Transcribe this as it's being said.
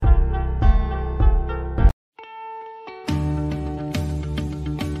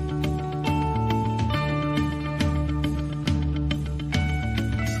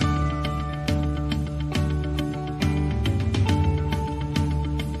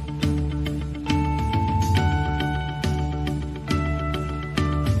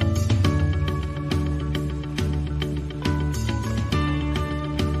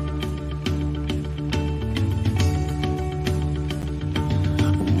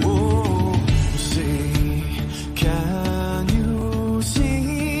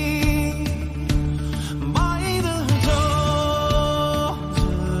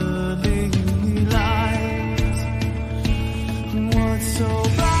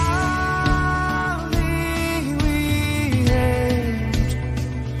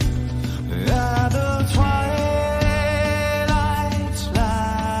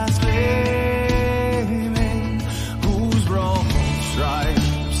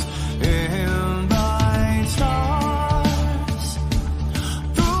in bright stars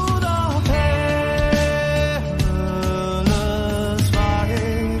through the perilous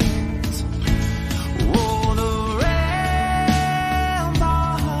fights. Oh, the ramparts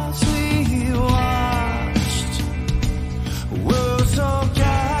we watched were so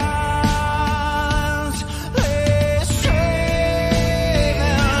gallantly straight,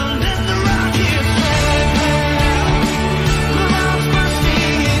 and the rocket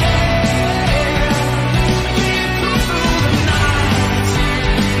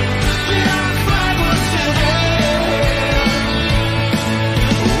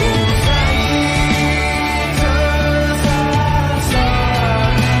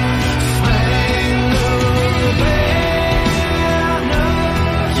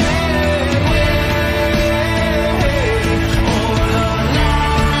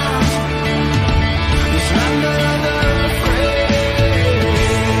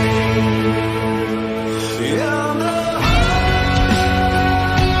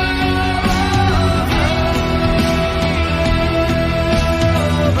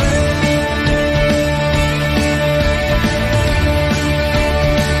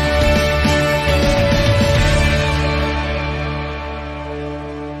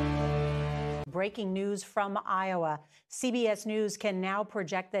Breaking news from Iowa. CBS News can now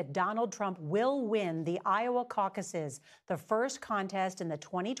project that Donald Trump will win the Iowa caucuses, the first contest in the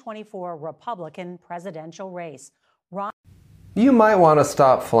 2024 Republican presidential race. You might want to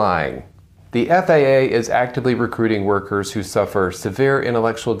stop flying. The FAA is actively recruiting workers who suffer severe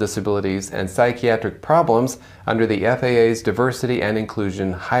intellectual disabilities and psychiatric problems under the FAA's Diversity and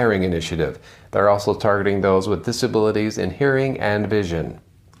Inclusion Hiring Initiative. They're also targeting those with disabilities in hearing and vision.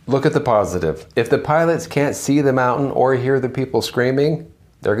 Look at the positive. If the pilots can't see the mountain or hear the people screaming,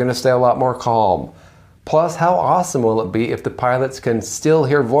 they're going to stay a lot more calm. Plus, how awesome will it be if the pilots can still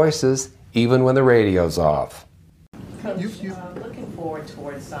hear voices even when the radio's off? Coach, looking forward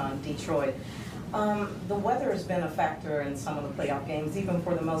towards Detroit. The weather has been a factor in some of the playoff games, even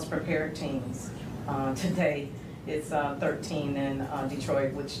for the most prepared teams. Today, it's 13 in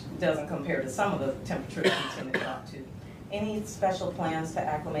Detroit, which doesn't compare to some of the temperatures we tend to go up to. Any special plans to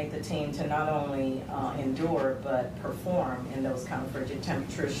acclimate the team to not only endure, but perform in those kind of frigid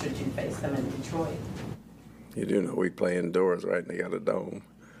temperatures should you face them in Detroit? You do know we play indoors, right? And they got a dome.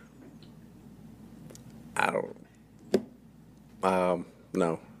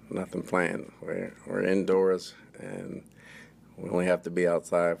 No, nothing planned. We're indoors, and we only have to be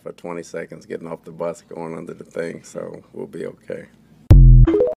outside for 20 seconds getting off the bus going under the thing, so we'll be okay.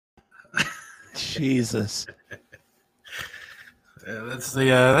 Jesus. That's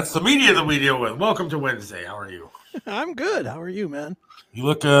the media that we deal with. Welcome to Wednesday. How are you? I'm good. How are you, man? You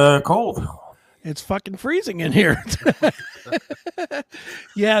look cold. It's fucking freezing in here.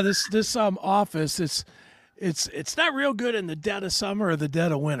 Yeah, this office, it's not real good in the dead of summer or the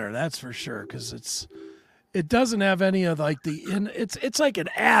dead of winter. That's for sure, because it doesn't have any of like it's like an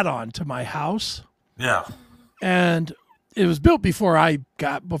add-on to my house. Yeah, and it was built before I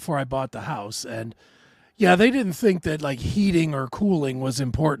bought the house, and yeah, they didn't think that like heating or cooling was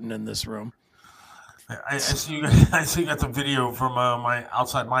important in this room. I see you got the video from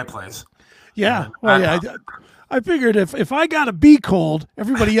outside my place. Yeah, well, yeah. I figured if I got to be cold,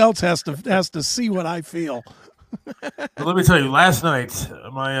 everybody else has to see what I feel. Well, let me tell you, last night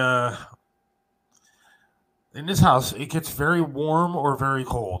in this house it gets very warm or very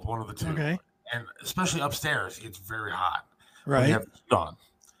cold, one of the two. Okay. And especially upstairs, it gets very hot. Right. You have the heat on.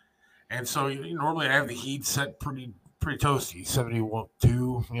 And so normally I have the heat set pretty toasty,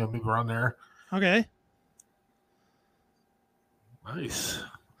 72, maybe around there. Okay. Nice.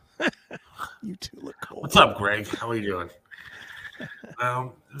 You two look cold. What's up, Greg? How are you doing?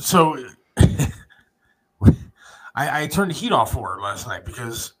 So I turned the heat off for her last night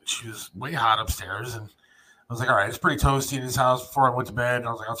because she was way hot upstairs, and I was like, all right, it's pretty toasty in this house before I went to bed. I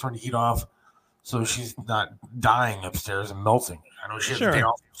was like, I'll turn the heat off so she's not dying upstairs and melting. I know she has a day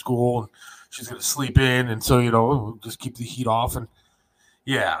off from school and she's going to sleep in, and so, we'll just keep the heat off. And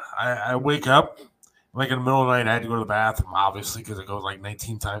yeah, I wake up, like in the middle of the night, I had to go to the bathroom, obviously, because it goes like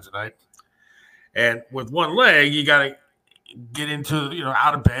 19 times a night. And with one leg, you got to get into,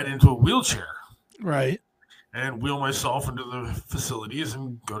 out of bed into a wheelchair. Right. And wheel myself into the facilities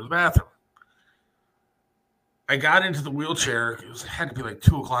and go to the bathroom. I got into the wheelchair. It had to be like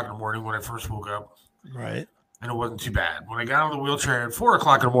 2 o'clock in the morning when I first woke up. Right. And it wasn't too bad. When I got out of the wheelchair at 4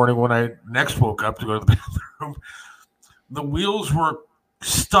 o'clock in the morning when I next woke up to go to the bathroom, the wheels were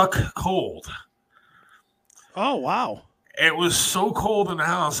stuck cold. Oh, wow. It was so cold in the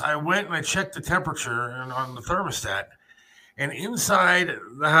house. I went and I checked the temperature on the thermostat, And inside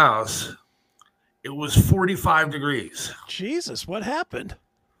the house, it was 45 degrees. Jesus, what happened?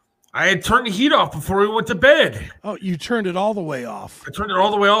 I had turned the heat off before we went to bed. Oh, you turned it all the way off. I turned it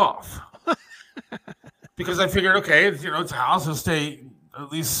all the way off. Because I figured, okay, it's a house. It'll stay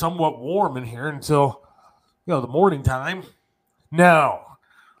at least somewhat warm in here until, the morning time. No.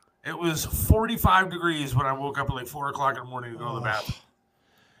 It was 45 degrees when I woke up at like 4 o'clock in the morning to go to the bathroom.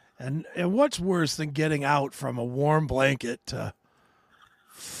 And what's worse than getting out from a warm blanket to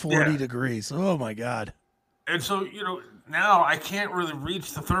 40 degrees? Oh, my God. And so, now I can't really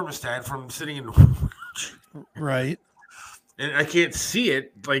reach the thermostat from sitting in the right. And I can't see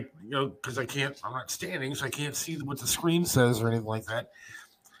it, because I'm not standing, so I can't see what the screen says or anything like that.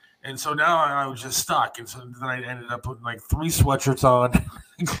 And so now I was just stuck. And so then I ended up putting like 3 sweatshirts on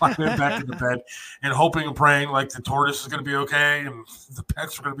and climbing back into bed and hoping and praying like the tortoise is going to be okay and the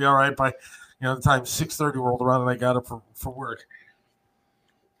pets are going to be all right by, the time 6:30 rolled around and I got up for work.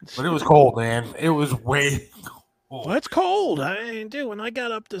 But it was cold, man. It was way cold. Well, it's cold. Dude, when I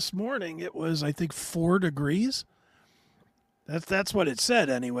got up this morning, it was, I think, 4 degrees. That's what it said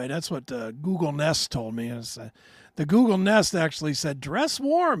anyway. That's what Google Nest told me. The Google Nest actually said, dress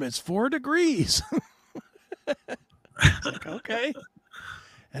warm. It's 4 degrees. Like, okay.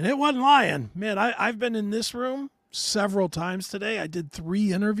 And it wasn't lying. Man, I've been in this room several times today. I did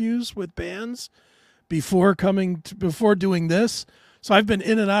 3 interviews with bands before doing this. So I've been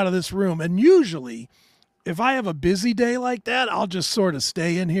in and out of this room. And usually, if I have a busy day like that, I'll just sort of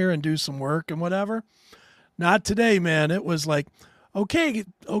stay in here and do some work and whatever. Not today, man. It was like, okay,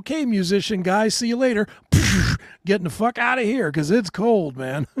 musician guy, see you later. Getting the fuck out of here because it's cold,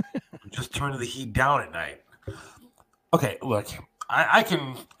 man. Just turning the heat down at night. Okay, look, I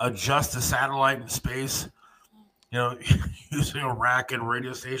can adjust the satellite in space, using a rack and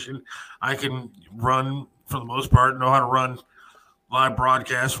radio station. I can run, for the most part, know how to run live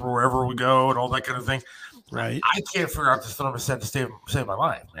broadcasts wherever we go and all that kind of thing. Right. I can't figure out this thermostat to save my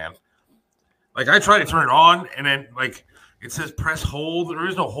life, man. Like, I try to turn it on, and then, like, it says press hold. There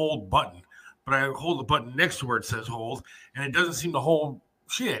is no hold button, but I hold the button next to where it says hold, and it doesn't seem to hold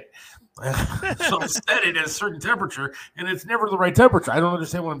shit. So I set it at a certain temperature, and it's never the right temperature. I don't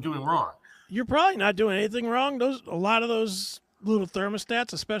understand what I'm doing wrong. You're probably not doing anything wrong. A lot of those little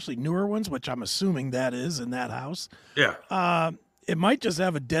thermostats, especially newer ones, which I'm assuming that is in that house. Yeah. It might just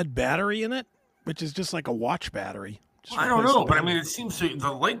have a dead battery in it, which is just like a watch battery. I don't know, but I mean, it seems to,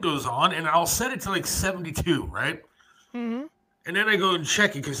 the light goes on, and I'll set it to like 72, right? Mm-hmm. And then I go and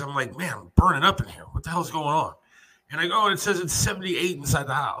check it because I'm like, man, I'm burning up in here. What the hell's going on? And I go and it says it's 78 inside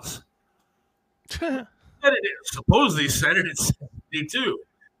the house. Supposedly set it at 72.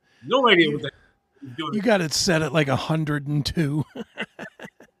 No idea what that's doing. You got it set at like 102.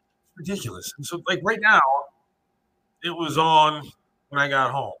 Ridiculous. And so, like, right now, it was on when I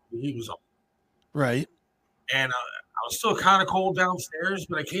got home. The heat was on. Right. And I was still kind of cold downstairs,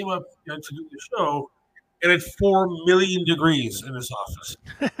 but I came up to do the show, and it's 4 million degrees in this office.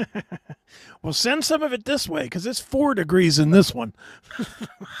 Well, send some of it this way because it's 4 degrees in this one.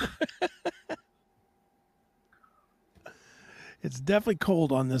 It's definitely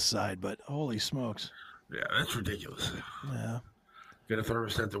cold on this side, but holy smokes. Yeah, that's ridiculous. Yeah. Get a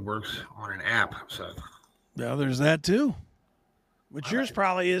thermostat that works on an app. So. Yeah, there's that too. Which yours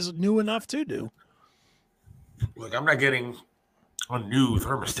probably is new enough to do. Look, I'm not getting a new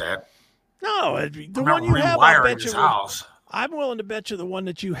thermostat. No, the I'm one not you have, rewiring this house. I'm willing to bet you the one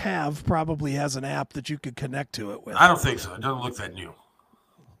that you have probably has an app that you could connect to it with. I don't think so. It doesn't look that new.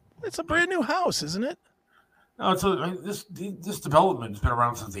 It's a brand new house, isn't it? No, this development has been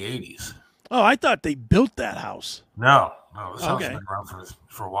around since the 80s. Oh, I thought they built that house. No, this house has been around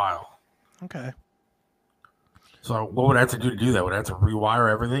for a while. Okay. So what would I have to do that? Would I have to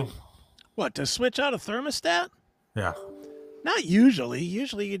rewire everything? What, to switch out a thermostat? Yeah. Not usually.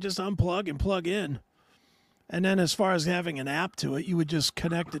 Usually you just unplug and plug in. And then as far as having an app to it, you would just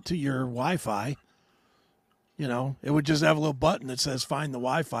connect it to your Wi-Fi. It would just have a little button that says find the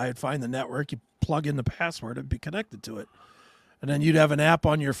Wi-Fi and find the network. You plug in the password and be connected to it. And then you'd have an app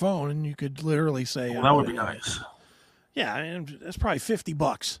on your phone and you could literally say... Well, that would be nice. Yeah, and that's probably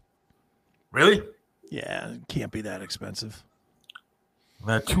 $50. Really? Yeah, it can't be that expensive.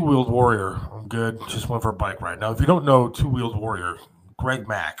 That Two-Wheeled Warrior, I'm good. Just went for a bike ride. Now, if you don't know Two-Wheeled Warrior, Greg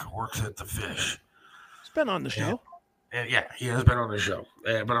Mack works at the Fish. He's been on the show. And yeah, he has been on the show.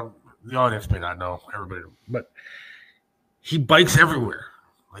 But the audience may not know, everybody. But he bikes everywhere.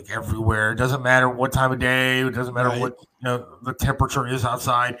 Like everywhere. It doesn't matter what time of day. It doesn't matter what the temperature is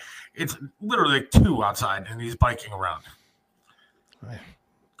outside. It's literally like 2 outside, and he's biking around. Right.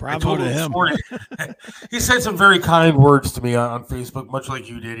 Bravo to him. He said some very kind words to me on Facebook, much like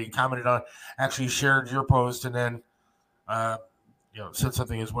you did. He commented on, actually shared your post, and then, said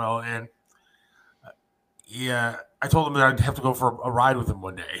something as well. And I told him that I'd have to go for a ride with him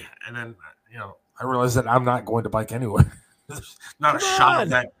one day, and then I realized that I'm not going to bike anywhere. There's not a shot of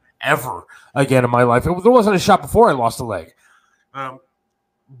that ever again in my life. There wasn't a shot before I lost a leg.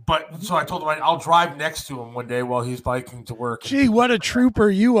 But so I told him I'll drive next to him one day while he's biking to work. Gee, what a trooper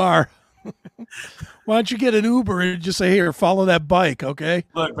you are. Why don't you get an Uber and just say, here, follow that bike, okay?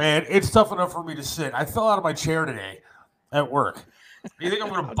 Look, man, it's tough enough for me to sit. I fell out of my chair today at work. You think I'm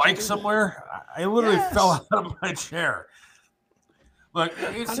going to bike somewhere? I literally fell out of my chair. Look,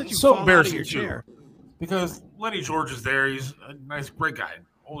 it's so embarrassing, too. Because Lenny George is there. He's a nice, great guy.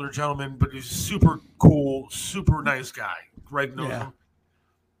 Older gentleman, but he's super cool, super nice guy. Greg knows him.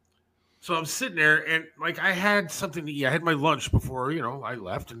 So I'm sitting there, and I had something to eat. I had my lunch before, I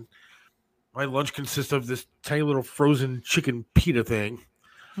left, and my lunch consists of this tiny little frozen chicken pita thing,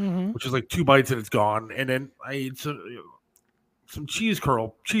 which is 2 bites and it's gone. And then I ate some cheese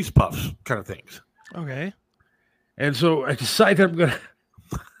puffs kind of things. Okay. And so I decided I'm going to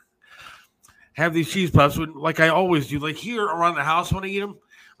have these cheese puffs, like I always do. Like here around the house when I eat them,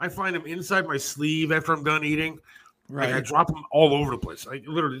 I find them inside my sleeve after I'm done eating. Right. I drop them all over the place.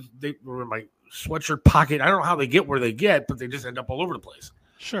 They were in my sweatshirt pocket. I don't know how they get where they get, but they just end up all over the place.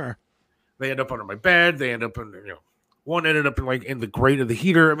 Sure. They end up under my bed. They end up in, one ended up in the grate of the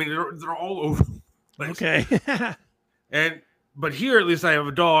heater. I mean, they're all over the place. Okay. But here, at least I have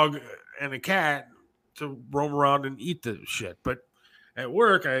a dog and a cat to roam around and eat the shit. But at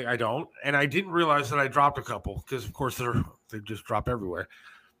work, I don't. And I didn't realize that I dropped a couple because, of course, they just drop everywhere.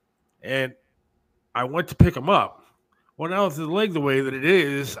 And I went to pick them up. Well, now with the leg the way that it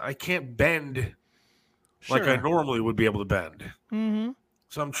is, I can't bend like I normally would be able to bend. Mm-hmm.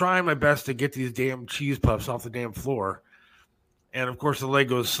 So I'm trying my best to get these damn cheese puffs off the damn floor. And, of course, the leg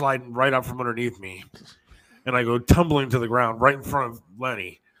goes sliding right out from underneath me. And I go tumbling to the ground right in front of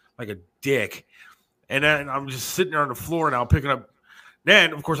Lenny like a dick. And then I'm just sitting there on the floor now picking up.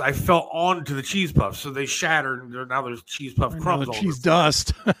 Then, of course, I fell onto the cheese puffs. So they shattered. And now there's cheese puff crumbs all over. Cheese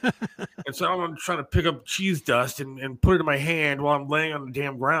dust. And so I'm trying to pick up cheese dust and put it in my hand while I'm laying on the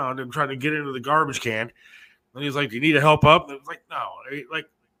damn ground and trying to get into the garbage can. And he's like, do you need to help up? And I was like, no. A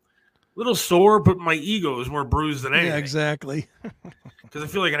little sore, but my ego is more bruised than anything. Yeah, exactly. Because I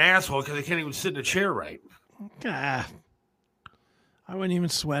feel like an asshole because I can't even sit in a chair right. I wouldn't even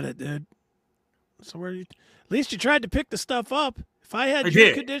sweat it, dude. So at least you tried to pick the stuff up. If I had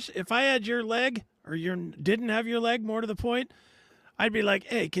your condition, if I had your leg or didn't have your leg, more to the point, I'd be like,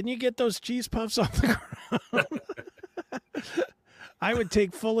 hey, can you get those cheese puffs off the ground? I would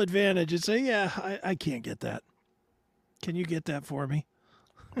take full advantage and say, yeah, I can't get that. Can you get that for me?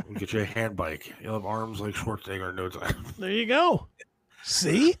 We'll get you a hand bike. You'll have arms like Schwarzenegger in no time. There you go.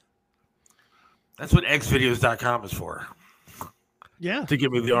 See? That's what xvideos.com is for. Yeah. To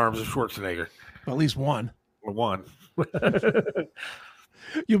give me the arms of Schwarzenegger. At least one. Or one.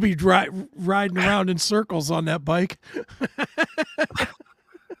 You'll be riding around in circles on that bike.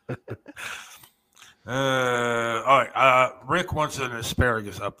 All right. Rick wants an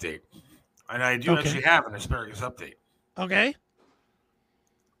asparagus update. And I do actually have an asparagus update. Okay.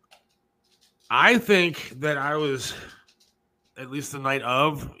 I think that I was, at least the night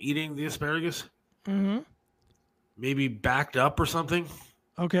of eating the asparagus, maybe backed up or something.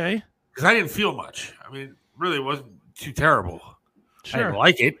 Okay. Because I didn't feel much. I mean, really, it wasn't too terrible. Sure. I didn't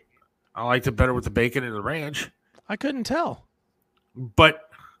like it. I liked it better with the bacon and the ranch. I couldn't tell. But,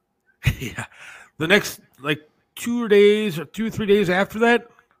 yeah, the next, 2 or 3 days after that,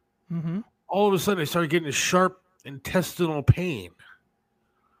 all of a sudden I started getting a sharp intestinal pain.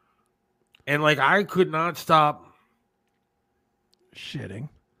 And, I could not stop shitting.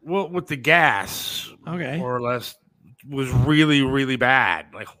 Well, with the gas, more or less, was really, really bad.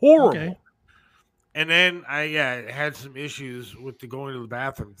 Horrible. Okay. And then I had some issues with the going to the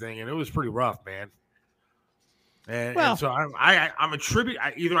bathroom thing, and it was pretty rough, man. And so I'm attributing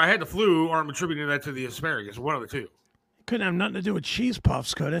either I had the flu or I'm attributing that to the asparagus, one of the two. Couldn't have nothing to do with cheese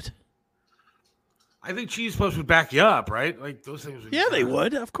puffs, could it? I think cheese puffs would back you up, right? Those things would. Yeah, they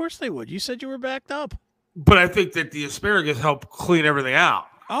would. Of course they would. You said you were backed up. But I think that the asparagus helped clean everything out.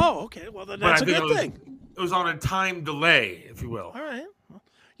 Oh, okay. Well, then that's a good thing. It was on a time delay, if you will. All right. Well,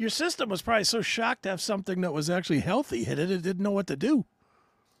 your system was probably so shocked to have something that was actually healthy hit it didn't know what to do.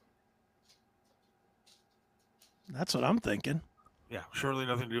 That's what I'm thinking. Yeah, surely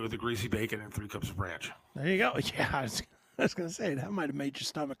nothing to do with the greasy bacon and 3 cups of ranch. There you go. Yeah, I was going to say, that might have made your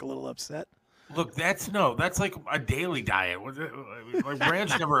stomach a little upset. Look, that's like a daily diet. Like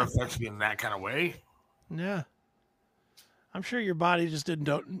ranch never affects me in that kind of way. Yeah. I'm sure your body just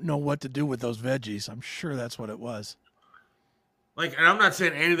don't know what to do with those veggies. I'm sure that's what it was. Like, and I'm not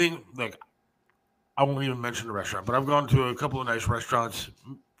saying anything. Like, I won't even mention the restaurant, but I've gone to a couple of nice restaurants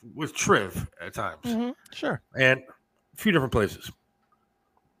with Triv at times. Mm-hmm. Sure. And a few different places.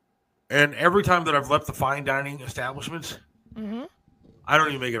 And every time that I've left the fine dining establishments, I don't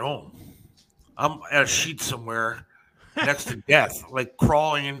even make it home. I'm at a sheet somewhere next to death, like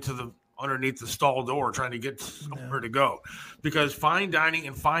crawling into underneath the stall door, trying to get somewhere to go. Because fine dining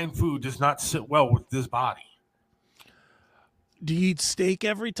and fine food does not sit well with this body. Do you eat steak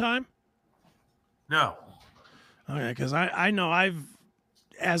every time? No. Okay, because I know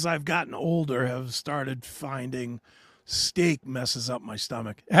as I've gotten older, have started finding steak messes up my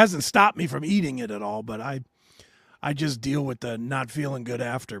stomach. It hasn't stopped me from eating it at all, but I just deal with the not feeling good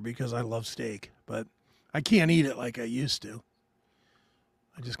after because I love steak. But I can't eat it like I used to.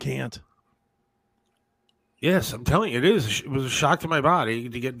 I just can't. Yes, I'm telling you, it was a shock to my body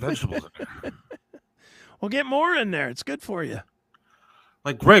to get vegetables in there. Well, get more in there. It's good for you.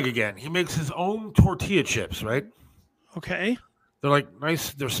 Like Greg again, he makes his own tortilla chips, right? Okay. They're like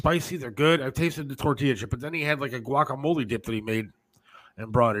nice, they're spicy, they're good. I've tasted the tortilla chip, but then he had like a guacamole dip that he made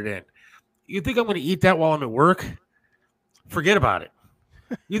and brought it in. You think I'm going to eat that while I'm at work? Forget about it.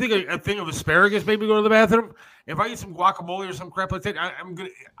 You think a thing of asparagus made me go to the bathroom? If I eat some guacamole or some crap like that,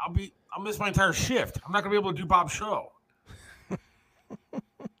 I'll miss my entire shift. I'm not going to be able to do Bob's show. You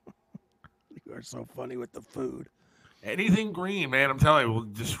are so funny with the food. Anything green, man, I'm telling you, will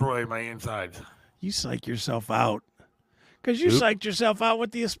destroy my insides. You psych yourself out. Because you psyched yourself out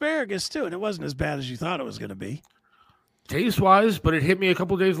with the asparagus, too, and it wasn't as bad as you thought it was going to be. Taste-wise, but it hit me a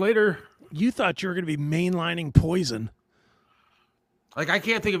couple days later. You thought you were going to be mainlining poison. Like, I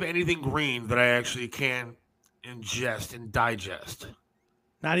can't think of anything green that I actually can ingest and digest.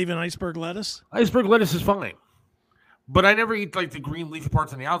 Not even iceberg lettuce? Iceberg lettuce is fine. But I never eat, like, the green leafy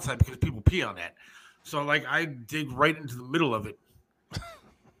parts on the outside because people pee on that. So, like, I dig right into the middle of it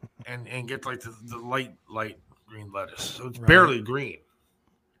and get, like, the light green lettuce. So it's barely green,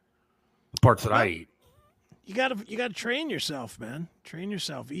 the parts that I eat. You gotta train yourself, man. Train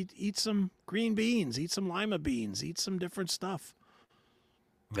yourself. Eat some green beans. Eat some lima beans. Eat some different stuff.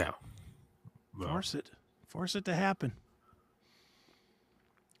 Yeah. Force it to happen.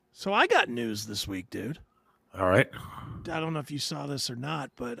 So I got news this week, dude. All right. I don't know if you saw this or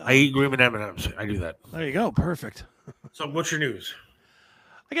not, but I eat green M&Ms. I do that. There you go. Perfect. So what's your news?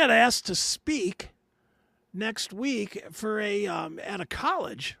 I got asked to speak next week for at a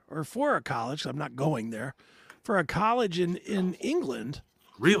college, or for a college. I'm not going there. For a college in England.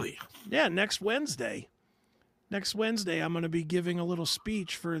 Really? Yeah, next Wednesday. Next Wednesday, I'm going to be giving a little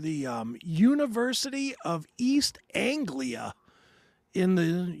speech for the University of East Anglia in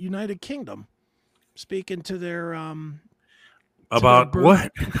the United Kingdom. Speaking to their about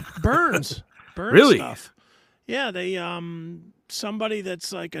what? Burns really? Stuff. Yeah, they somebody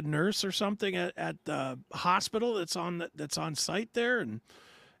that's like a nurse or something at the hospital that's on site there and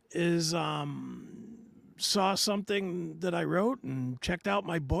is saw something that I wrote and checked out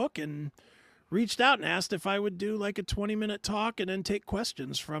my book and reached out and asked if I would do like a 20-minute talk and then take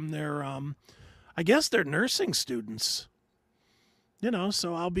questions from their I guess they're nursing students. You know,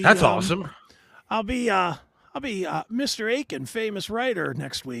 so I'll be That's awesome. I'll be Mr. Aiken, famous writer,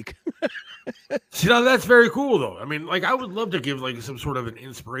 next week. See, now that's very cool, though. I mean, like, I would love to give like some sort of an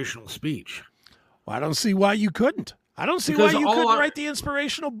inspirational speech. Well, I don't see why you couldn't. I don't see why you couldn't write the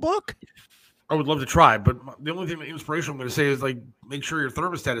inspirational book. I would love to try, but the only thing inspirational I'm going to say is, like, make sure your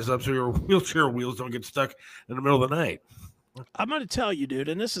thermostat is up so your wheelchair wheels don't get stuck in the middle of the night. I'm going to tell you, dude,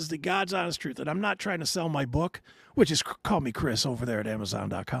 and this is the God's honest truth, and I'm not trying to sell my book, which is Call Me Chris over there at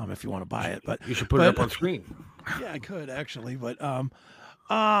Amazon.com if you want to buy it. But you should put it up on screen. Yeah, I could actually, but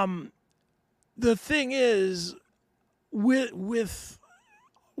the thing is, with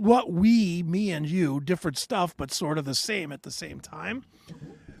what me and you, different stuff, but sort of the same at the same time,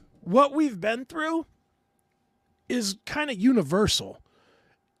 what we've been through is kind of universal.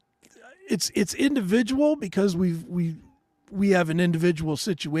 It's individual because we have an individual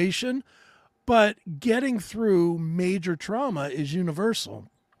situation, but getting through major trauma is universal.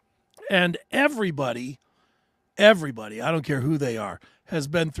 And everybody, I don't care who they are, has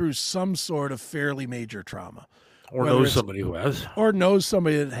been through some sort of fairly major trauma. Or knows somebody who has. Or knows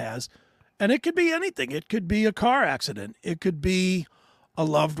somebody that has. And it could be anything. It could be a car accident. It could be a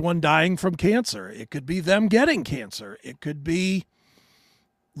loved one dying from cancer. It could be them getting cancer. It could be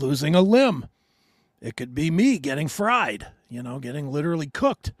losing a limb. It could be me getting fried, getting literally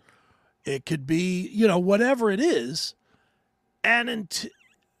cooked. It could be, whatever it is. And,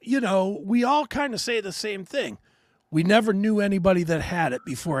 we all kind of say the same thing. We never knew anybody that had it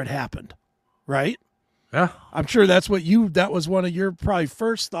before it happened, right? Yeah. I'm sure that was one of your probably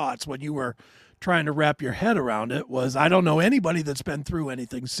first thoughts when you were trying to wrap your head around it was, I don't know anybody that's been through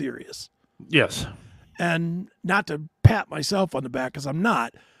anything serious. Yes. And not to pat myself on the back, because I'm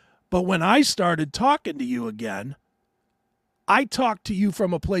not, but when I started talking to you again, I talked to you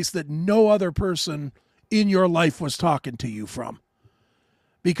from a place that no other person in your life was talking to you from,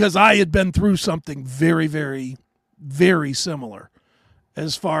 because I had been through something very, very, very similar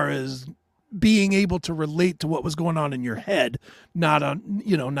as far as being able to relate to what was going on in your head, not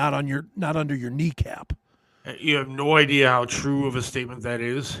under your kneecap. You have no idea how true of a statement that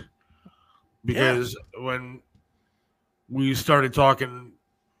is, because when we started talking,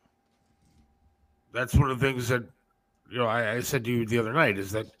 that's one of the things that I said to you the other night,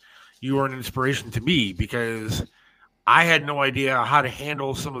 is that you were an inspiration to me, because I had no idea how to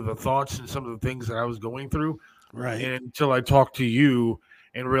handle some of the thoughts and some of the things that I was going through. Right. And until I talked to you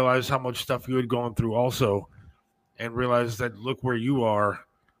and realized how much stuff you had gone through also, and realized that look where you are,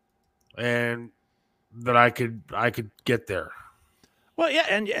 and that I could get there. Well, yeah,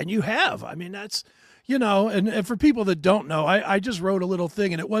 and you have. I mean, that's, and for people that don't know, I just wrote a little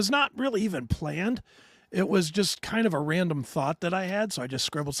thing, and it was not really even planned. It was just kind of a random thought that I had, so I just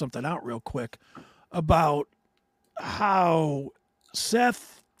scribbled something out real quick about how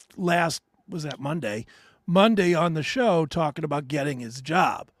Seth was that Monday on the show talking about getting his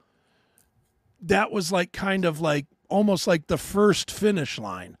job. That was like kind of like almost like the first finish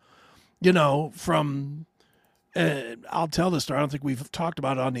line, from, I'll tell this story. I don't think we've talked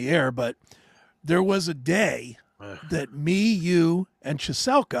about it on the air, but there was a day that me, you, and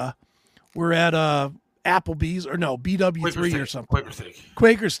Chiselka were at a Applebee's, or no, BW3 or something.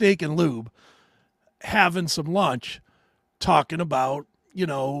 Quaker Steak and Lube, having some lunch, talking about,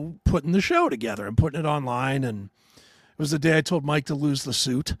 putting the show together and putting it online. And it was the day I told Mike to lose the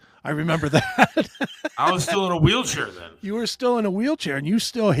suit. I remember that. I was still in a wheelchair then. You were still in a wheelchair, and you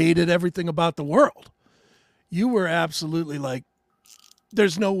still hated everything about the world. You were absolutely like,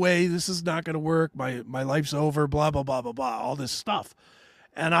 there's no way, this is not going to work. My life's over, blah, blah, blah, blah, blah, all this stuff.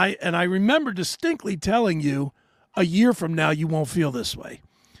 And I remember distinctly telling you, a year from now, you won't feel this way.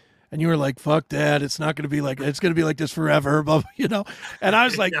 And you were like, fuck that. It's not going to be like, it's going to be like this forever, And I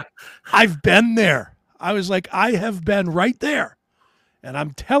was like, yeah. I've been there. I was like, I have been right there. And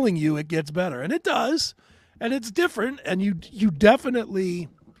I'm telling you, it gets better. And it does. And it's different. And you definitely,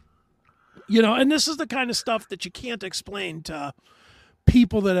 and this is the kind of stuff that you can't explain to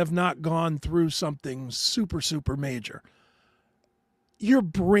people that have not gone through something super, super major. Your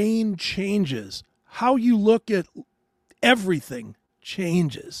brain changes. How you look at everything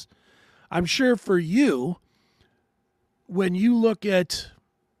changes. I'm sure for you, when you look at,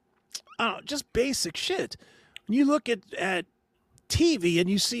 just basic shit, when you look at TV and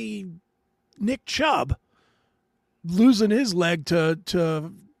you see Nick Chubb losing his leg to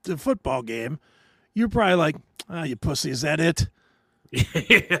the football game, you're probably like, you pussy, is that it?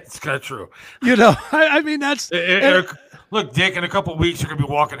 It's kind of true. I mean, that's... Look, Dick, in a couple of weeks, you're going to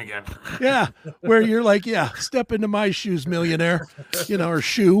be walking again. Yeah, where you're like, yeah, step into my shoes, millionaire, or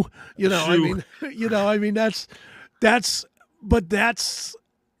shoe. I mean,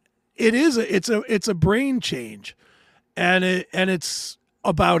 it's a brain change, and it's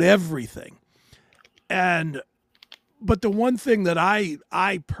about everything. But the one thing that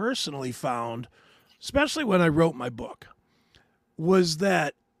I personally found, especially when I wrote my book, was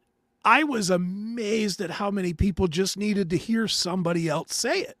that I was amazed at how many people just needed to hear somebody else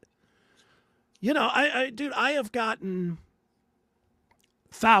say it. I have gotten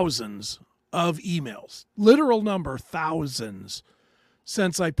thousands of emails, literal number, thousands,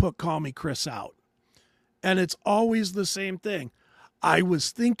 since I put Call Me Chris out. And it's always the same thing. I was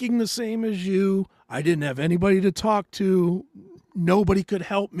thinking the same as you. I didn't have anybody to talk to. Nobody could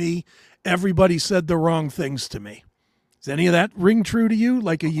help me. Everybody said the wrong things to me. Does any of that ring true to you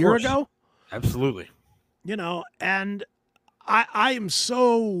like a year ago? Absolutely. And I am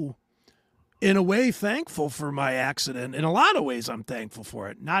so, in a way, thankful for my accident. In a lot of ways, I'm thankful for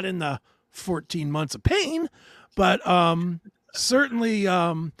it. Not in the 14 months of pain, but certainly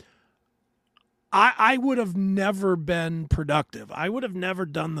I would have never been productive. I would have never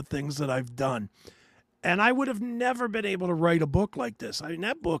done the things that I've done. And I would have never been able to write a book like this. I mean,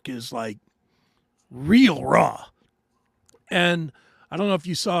 that book is like real raw. And I don't know if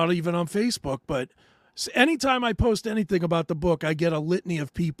you saw it even on Facebook, but anytime I post anything about the book, I get a litany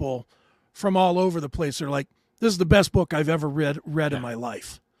of people from all over the place. They're like, this is the best book I've ever read in my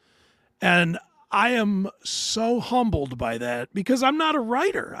life. And I am so humbled by that because I'm not a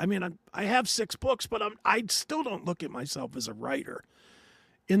writer. I mean, I have 6 books, but I still don't look at myself as a writer.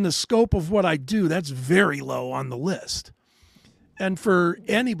 In the scope of what I do, that's very low on the list. And for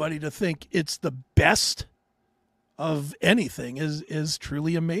anybody to think it's the best of anything is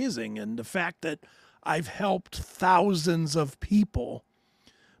truly amazing. And the fact that I've helped thousands of people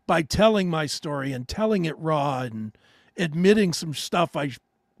by telling my story and telling it raw and admitting some stuff I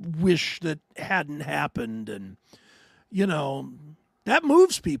wish that hadn't happened. And, you know, that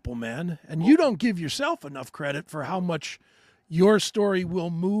moves people, man. And you don't give yourself enough credit for how much your story will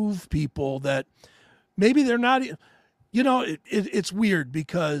move people that maybe they're not, you know, it's weird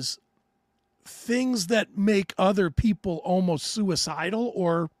because things that make other people almost suicidal,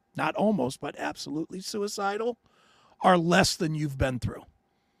 or not almost, but absolutely suicidal, are less than you've been through.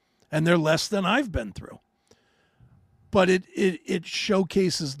 And they're less than I've been through. But it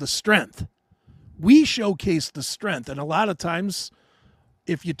showcases the strength. We showcase the strength. And a lot of times,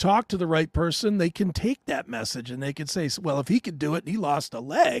 if you talk to the right person, they can take that message and they can say, well, if he could do it and he lost a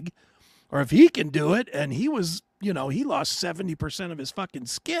leg, or if he can do it and he was, you know, he lost 70% of his fucking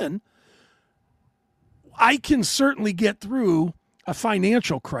skin, I can certainly get through a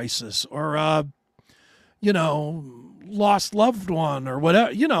financial crisis or a, you know, lost loved one or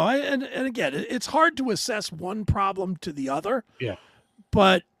whatever, you know, and again, it's hard to assess one problem to the other. Yeah.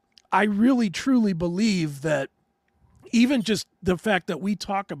 But I really, truly believe that even just the fact that we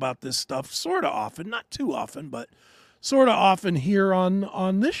talk about this stuff sort of often, not too often, but sort of often here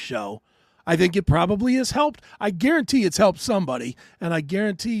on this show, I think it probably has helped. I guarantee it's helped somebody, and I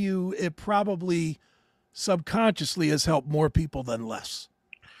guarantee you it probably subconsciously has helped more people than less.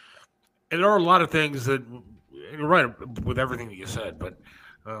 And there are a lot of things that, and you're right with everything that you said, but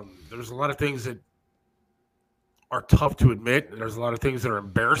there's a lot of things that are tough to admit. There's a lot of things that are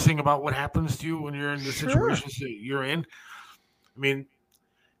embarrassing about what happens to you when you're in the situations that you're in. I mean,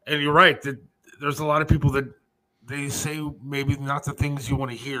 and you're right that there's a lot of people that they say maybe not the things you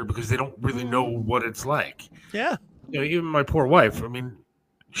want to hear because they don't really know what it's like. Yeah. You know, even my poor wife, I mean,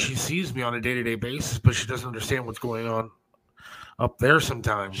 she sees me on a day-to-day basis, but she doesn't understand what's going on up there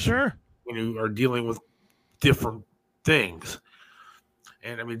sometimes. Sure. When you are dealing with different things.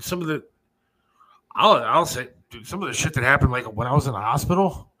 And I mean, some of the, I'll say, dude, some of the shit that happened, like when I was in the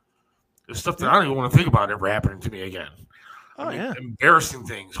hospital, the stuff that I don't even want to think about ever happening to me again. Oh, I mean, yeah. embarrassing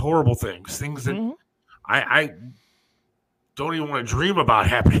things, horrible things, things that I don't even want to dream about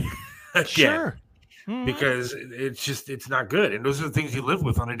happening again. Sure. Because it's just, it's not good. And those are the things you live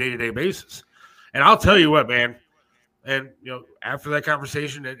with on a day-to-day basis. And I'll tell you what, man, and, you know, after that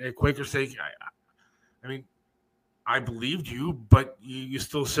conversation at Quaker Steak, I mean, I believed you, but you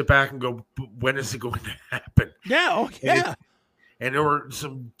still sit back and go, when is it going to happen? Yeah. Oh, yeah. And there were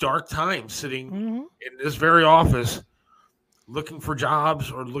some dark times sitting in this very office looking for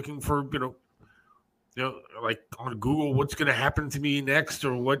jobs or looking for, you know, like on Google, what's going to happen to me next,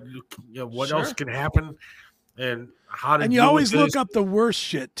 or what, you know, what else can happen, and how to. And you always look up the worst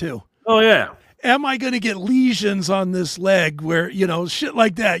shit too. Oh yeah. Am I going to get lesions on this leg? Where, you know, shit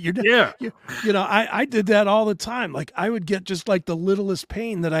like that. You know, I did that all the time. Like I would get just like the littlest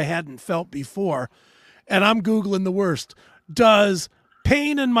pain that I hadn't felt before, and I'm Googling the worst. Does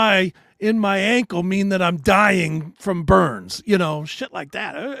pain in my ankle mean that I'm dying from burns? You know, shit like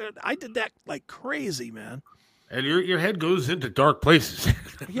that. I did that like crazy, man. And your head goes into dark places.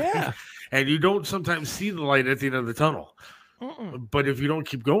 Yeah. And you don't sometimes see the light at the end of the tunnel. But if you don't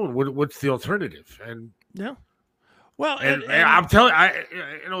keep going, what's the alternative? And yeah. Well, and I'm telling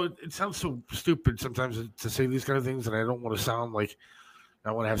you know, it sounds so stupid sometimes to say these kind of things, and I don't want to sound like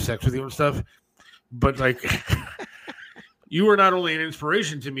I want to have sex with you and stuff. But like, you were not only an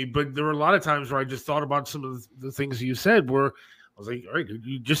inspiration to me, but there were a lot of times where I just thought about some of the things you said where I was like, all right,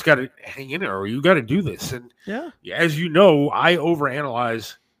 you just got to hang in there, or you got to do this. And as you know, I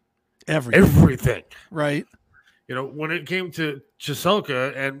overanalyze everything. Right. You know, when it came to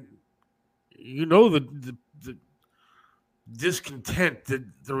Chiselka, and you know the discontent that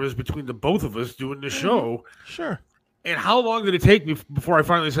there was between the both of us doing the show. Sure. And how long did it take me before I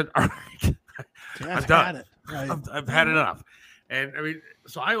finally said, all right, I'm done. It. Right. I've had enough. And I mean,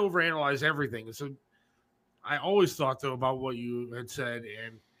 so I overanalyze everything. And so I always thought though about what you had said,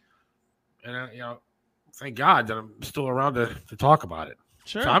 and I, you know, thank God that I'm still around to talk about it.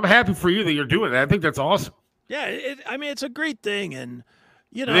 Sure. So I'm happy for you that you're doing that. I think that's awesome. Yeah, I mean, it's a great thing, and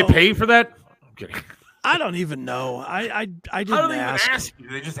you know, do they pay for that? I'm kidding. I don't even know. I didn't How do they ask. even ask you?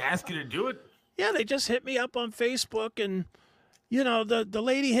 Do they just ask you to do it? Yeah, they just hit me up on Facebook, and you know, the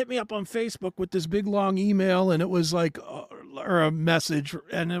lady hit me up on Facebook with this big long email, and it was like or a message,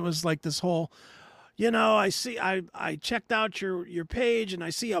 and it was like this whole, I checked out your page and I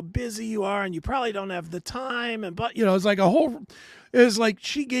see how busy you are and you probably don't have the time. But it's like it's like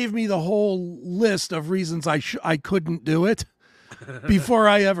she gave me the whole list of reasons I couldn't do it before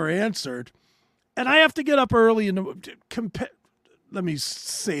I ever answered. And I have to get up early let me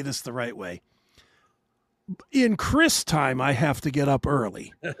say this the right way. In Chris time, I have to get up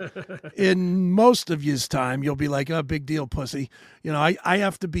early. In most of you's time, you'll be like, "Oh, big deal, pussy." I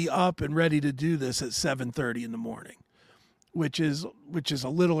have to be up and ready to do this at 7:30 in the morning, which is a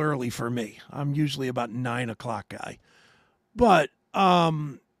little early for me. I'm usually about 9 o'clock guy. But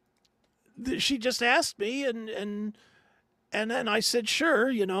she just asked me, and then I said,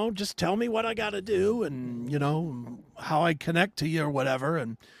 sure, just tell me what I got to do and, how I connect to you or whatever.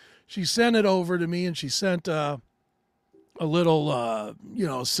 And she sent it over to me, and she sent a little,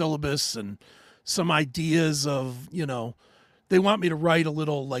 syllabus and some ideas of, they want me to write a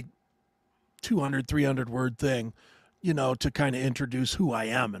little like 200, 300 word thing, to kind of introduce who I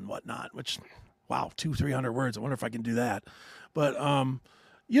am and whatnot, which, wow, 200-300 words. I wonder if I can do that. But,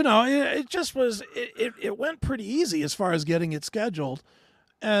 it just was, it went pretty easy as far as getting it scheduled.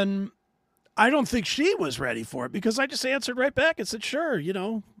 And I don't think she was ready for it because I just answered right back and said, sure,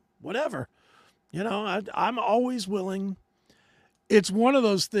 whatever. I'm always willing. It's one of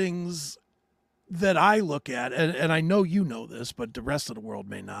those things that I look at, and I know you know this, but the rest of the world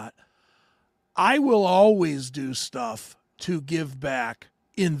may not. I will always do stuff to give back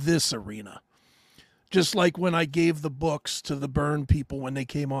in this arena. Just like when I gave the books to the burn people when they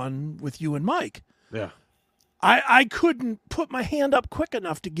came on with you and Mike. Yeah. I couldn't put my hand up quick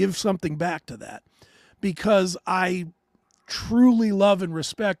enough to give something back to that because I truly love and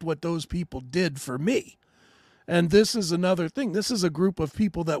respect what those people did for me. And this is another thing. This is a group of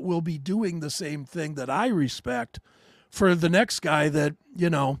people that will be doing the same thing that I respect for the next guy that,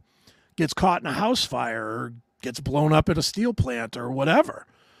 gets caught in a house fire or gets blown up at a steel plant or whatever.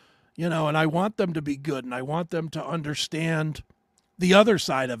 And I want them to be good, and I want them to understand the other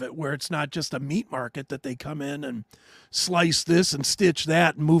side of it, where it's not just a meat market that they come in and slice this and stitch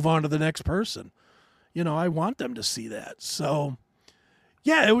that and move on to the next person. I want them to see that. So,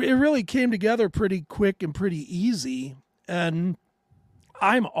 yeah, it really came together pretty quick and pretty easy. And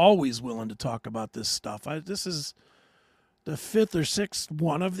I'm always willing to talk about this stuff. This is the 5th or 6th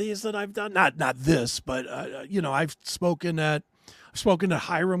one of these that I've done. Not this, but, I've spoken at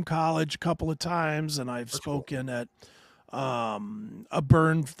Hiram College a couple of times, and I've spoken at a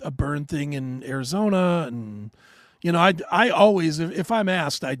burn thing in Arizona, and I always, if I'm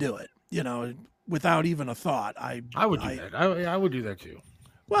asked, I do it. Without even a thought. I would do that. I would do that too.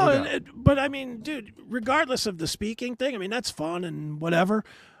 Well, but I mean, dude, regardless of the speaking thing, that's fun and whatever.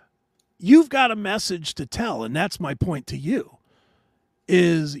 You've got a message to tell, and that's my point to you.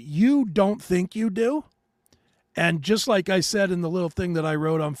 Is you don't think you do. And just like I said in the little thing that I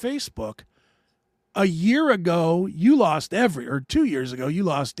wrote on Facebook, a year ago, you lost 2 years ago, you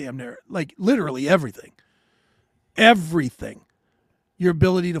lost damn near, like literally everything. Everything. Your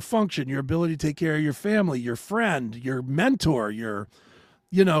ability to function, your ability to take care of your family, your friend, your mentor, your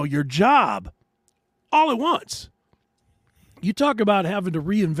job, all at once. You talk about having to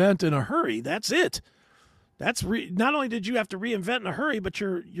reinvent in a hurry. That's it. Not only did you have to reinvent in a hurry, but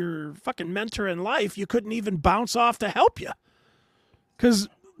your fucking mentor in life, you couldn't even bounce off to help you. Because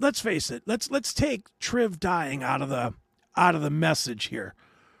let's face it, let's take Triv dying out of the message here.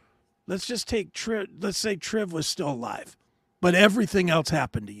 Let's just take Triv. Let's say Triv was still alive, but everything else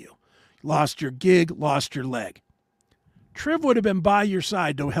happened to you. Lost your gig, lost your leg. Triv would have been by your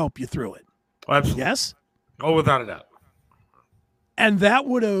side to help you through it. Oh, absolutely. Yes? Oh, without a doubt. And that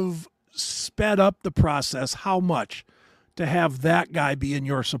would have sped up the process how much to have that guy being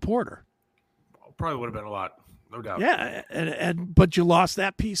your supporter? Probably would have been a lot, no doubt. Yeah, but you lost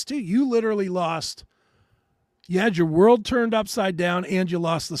that piece too. You literally lost. You had your world turned upside down, and you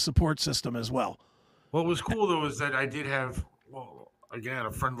lost the support system as well. What was cool though is that I did have, again,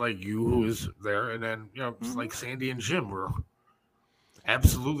 a friend like you who was there, and then like Sandy and Jim were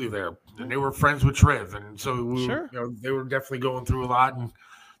absolutely there, and they were friends with Trev, and so they were definitely going through a lot, and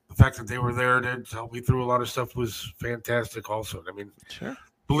the fact that they were there to help me through a lot of stuff was fantastic. Also,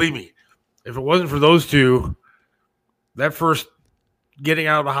 believe me, if it wasn't for those two, that first getting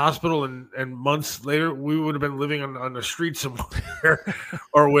out of the hospital and months later, we would have been living on the street somewhere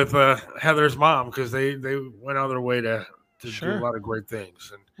or with Heather's mom, because they went out of their way to do a lot of great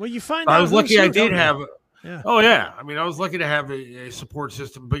things. And well, you find I was lucky I did have. Yeah. Oh yeah, I was lucky to have a support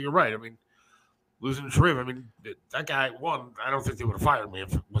system. But you're right. Losing Triv, that guy, one, I don't think they would have fired me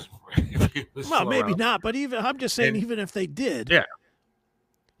if it wasn't if he was Well, still maybe around. not, but I'm just saying, And- even if they did, Yeah.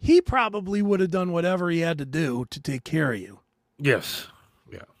 he probably would have done whatever he had to do to take care of you. Yes.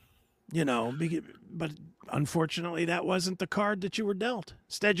 Yeah. You know, but unfortunately, that wasn't the card that you were dealt.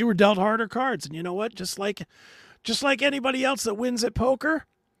 Instead, you were dealt harder cards, and you know what? Just like anybody else that wins at poker,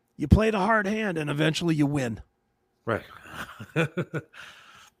 you play the hard hand, and eventually you win. Right.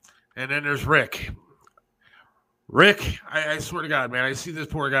 And then there's Rick. Rick, I swear to God, man, I see this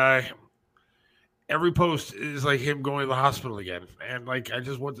poor guy. Every post is like him going to the hospital again. And like, I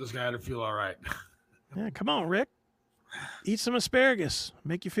just want this guy to feel all right. Yeah, come on, Rick. Eat some asparagus.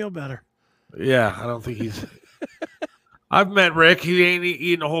 Make you feel better. Yeah, I don't think he's. I've met Rick. He ain't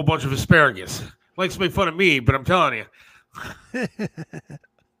eating a whole bunch of asparagus. Likes to make fun of me, but I'm telling you.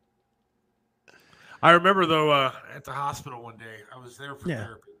 I remember, though, at the hospital one day, I was there for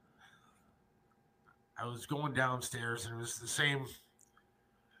therapy. I was going downstairs, and it was the same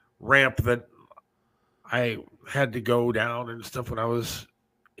ramp that I had to go down and stuff when I was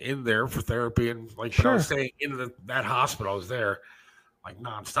in there for therapy. And like when I was staying in that hospital, I was there like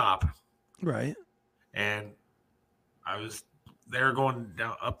nonstop. Right. And I was there going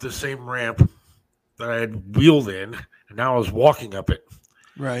down up the same ramp that I had wheeled in, and now I was walking up it.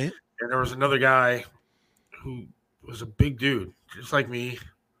 Right. And there was another guy who was a big dude, just like me,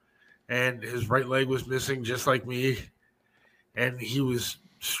 and his right leg was missing, just like me, and he was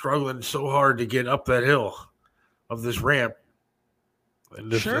struggling so hard to get up that hill of this ramp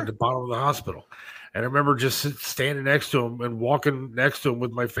and this at the bottom of the hospital. And I remember just standing next to him and walking next to him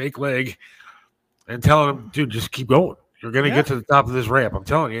with my fake leg and telling him, dude, just keep going. You're going to get to the top of this ramp, I'm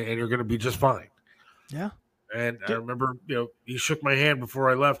telling you, and you're going to be just fine. Yeah. And I remember, he shook my hand before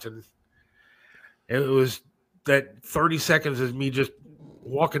I left, and it was that 30 seconds of me just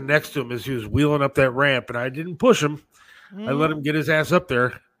walking next to him as he was wheeling up that ramp, and I didn't push him. I let him get his ass up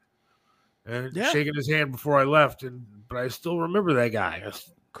there and shaking his hand before I left. But I still remember that guy. Of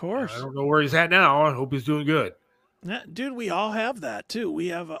course. I don't know where he's at now. I hope he's doing good. Yeah, dude, we all have that too. We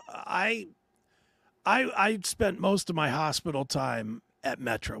have I spent most of my hospital time at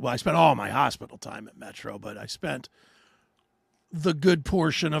Metro. Well, I spent all my hospital time at Metro, but I spent the good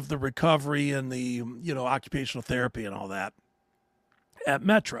portion of the recovery and the, occupational therapy and all that at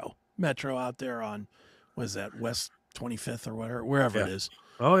Metro out there on, was that West 25th or wherever it is.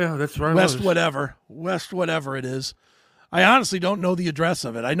 Oh yeah, that's right. West whatever it is. I honestly don't know the address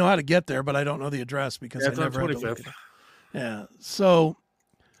of it. I know how to get there, but I don't know the address because I never had to look it up. Yeah. So,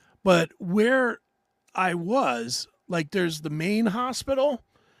 but where I was, like, there's the main hospital,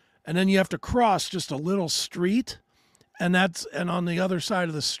 and then you have to cross just a little street, and on the other side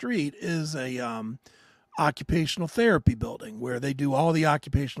of the street is a occupational therapy building where they do all the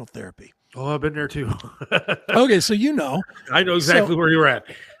occupational therapy. Oh, I've been there too. Okay, so I know exactly where you're at.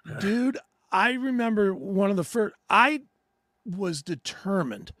 Dude, I remember one of the first, I was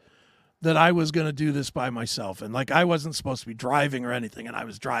determined that I was going to do this by myself. And like, I wasn't supposed to be driving or anything. And I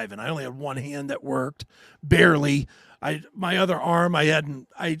was driving. I only had one hand that worked, barely. My other arm, I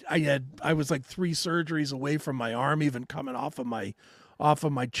was like 3 surgeries away from my arm even coming off of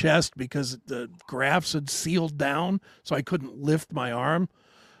my chest because the grafts had sealed down. So I couldn't lift my arm.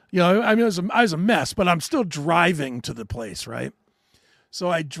 I was a mess, but I'm still driving to the place, right? So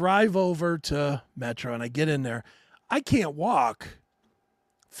I drive over to Metro and I get in there. I can't walk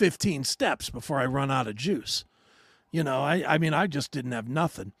 15 steps before I run out of juice. I just didn't have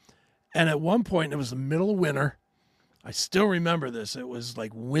nothing. And at one point, it was the middle of winter. I still remember this. It was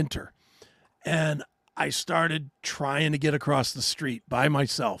like winter. And I started trying to get across the street by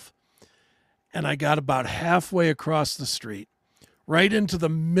myself. And I got about halfway across the street, right into the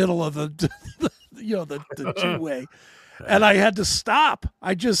middle of the two-way. And I had to stop.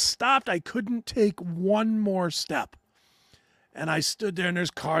 I just stopped. I couldn't take one more step. And I stood there, and there's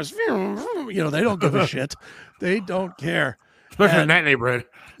cars. They don't give a shit. They don't care. Especially in that neighborhood.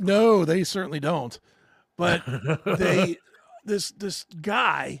 No, they certainly don't. But this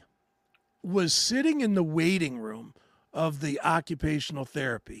guy was sitting in the waiting room of the occupational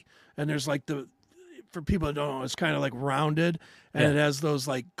therapy. And there's like for people that don't know, it's kind of like rounded, and it has those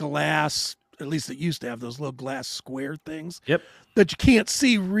like glass, at least it used to have those little glass square things. Yep. That you can't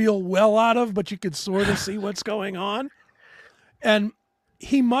see real well out of, but you can sort of see what's going on. And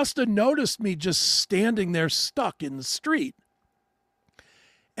he must have noticed me just standing there stuck in the street.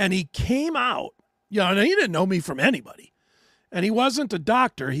 And he came out, and he didn't know me from anybody. And he wasn't a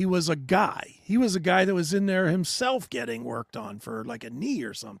doctor. He was a guy. He was a guy that was in there himself getting worked on for like a knee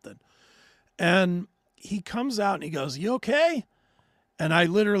or something. And he comes out and he goes, "You okay?" And I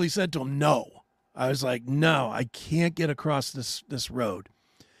literally said to him, "No." I was like, "No, I can't get across this road."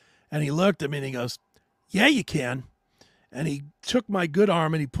 And he looked at me and he goes, yeah, you can. And he took my good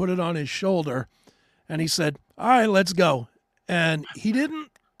arm and he put it on his shoulder and he said, all right, let's go. And he didn't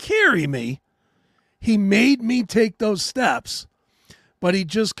carry me. He made me take those steps, but he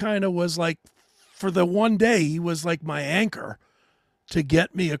just kind of was like, for the one day, he was like my anchor to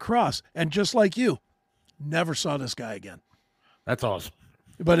get me across. And just like you, never saw this guy again. That's awesome.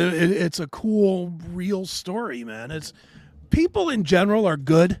 But it's a cool, real story, man. It's people in general are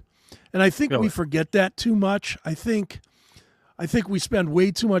good. And I think we forget that too much. I think we spend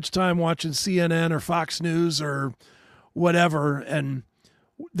way too much time watching CNN or Fox News or whatever, and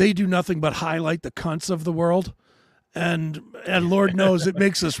they do nothing but highlight the cunts of the world. And Lord knows it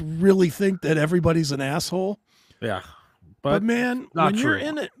makes us really think that everybody's an asshole. Yeah. But man, when you're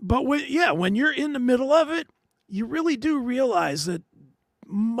in it, when you're in the middle of it, you really do realize that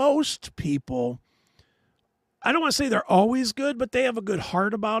most people, I don't want to say they're always good, but they have a good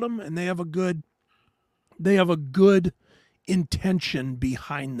heart about them, and they have a good intention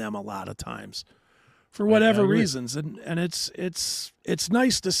behind them a lot of times for whatever reasons. And it's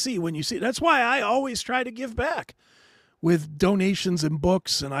nice to see when you see. That's why I always try to give back with donations and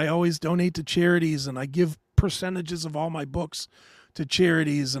books, and I always donate to charities, and I give percentages of all my books to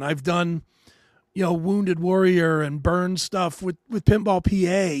charities. And I've done, Wounded Warrior and burn stuff with Pinball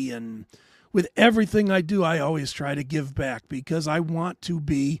PA, and with everything I do, I always try to give back because I want to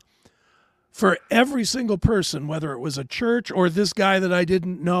be, for every single person, whether it was a church or this guy that I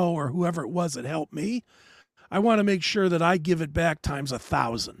didn't know or whoever it was that helped me, I want to make sure that I give it back times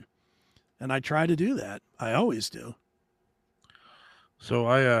 1,000. And I try to do that. I always do. So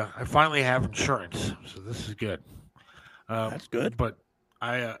I finally have insurance, so this is good. That's good. But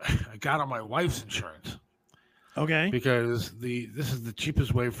I got on my wife's insurance. Okay. Because this is the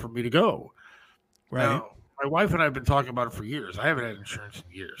cheapest way for me to go. Right. Now, my wife and I have been talking about it for years. I haven't had insurance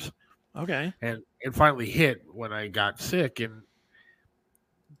in years. Okay. And it finally hit when I got sick. And,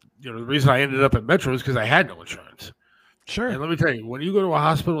 the reason I ended up at Metro is because I had no insurance. Sure. And let me tell you, when you go to a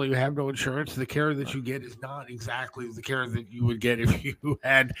hospital and you have no insurance, the care that you get is not exactly the care that you would get if you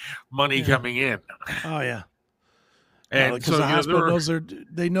had money coming in. Oh, yeah. And because the hospital knows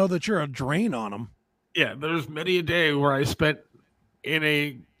they know that you're a drain on them. Yeah, there's many a day where I spent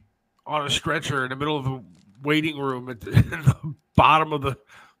on a stretcher in the middle of a waiting room in the bottom of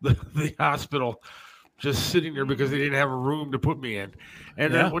the hospital, just sitting there because they didn't have a room to put me in.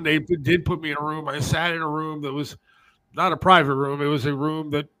 And then when they did put me in a room, I sat in a room that was not a private room. It was a room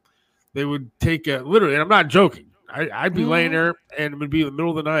that they would take literally, and I'm not joking. I'd be laying there, and it would be in the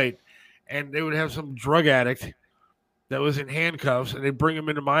middle of the night, and they would have some drug addict that was in handcuffs, and they'd bring him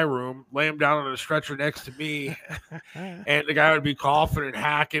into my room, lay him down on a stretcher next to me, and the guy would be coughing and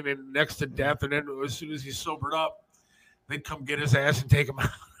hacking and next to death, and then as soon as he sobered up, they'd come get his ass and take him out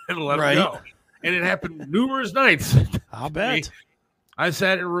and let him go. And it happened numerous nights. I'll bet. I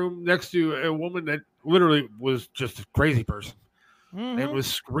sat in a room next to a woman that literally was just a crazy person and was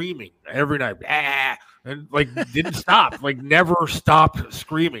screaming every night, and didn't stop, never stopped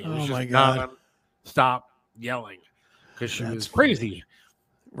screaming. It was my just God. stop yelling. Because she was crazy.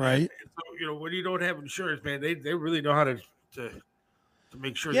 Right. So, when you don't have insurance, man, they really know how to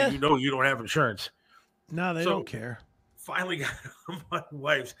make sure that you don't have insurance. No, they don't care. Finally got my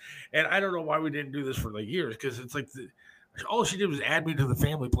wife's. And I don't know why we didn't do this for years, because it's all she did was add me to the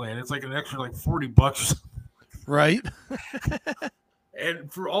family plan. It's an extra $40 or something. Right.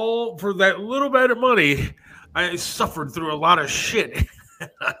 And for that little bit of money, I suffered through a lot of shit in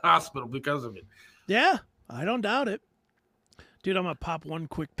the hospital because of it. Yeah, I don't doubt it. Dude, I'm going to pop one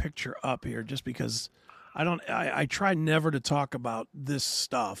quick picture up here just because I try never to talk about this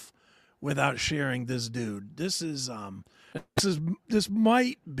stuff without sharing this dude. This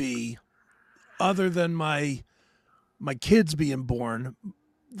might be, other than my kids being born,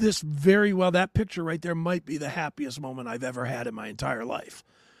 that picture right there might be the happiest moment I've ever had in my entire life.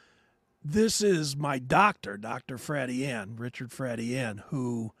 This is my doctor, Dr. Richard Fradian,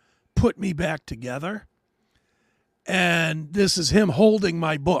 who put me back together. And this is him holding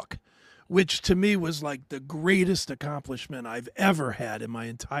my book, which to me was the greatest accomplishment I've ever had in my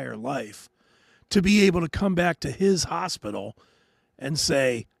entire life. To be able to come back to his hospital and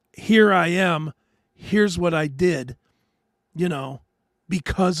say, here I am, here's what I did,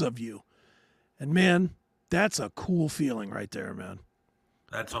 because of you. And man, that's a cool feeling right there, man.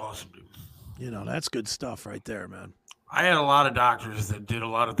 That's awesome, dude. That's good stuff right there, man. I had a lot of doctors that did a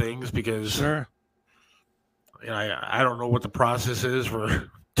lot of things because sure. I don't know what the process is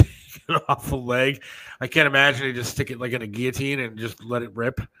for taking off a leg. I can't imagine they just stick it in a guillotine and just let it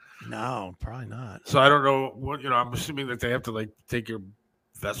rip. No, probably not. So I don't know what, I'm assuming that they have to take your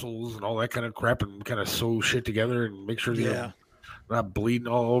vessels and all that kind of crap and kind of sew shit together and make sure Yeah. you're not bleeding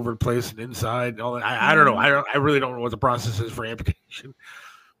all over the place and inside and all that. I don't know. I really don't know what the process is for amputation.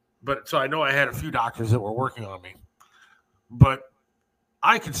 But so I know I had a few doctors that were working on me. But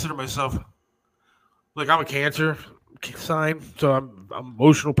I consider myself like I'm a cancer sign, so I'm an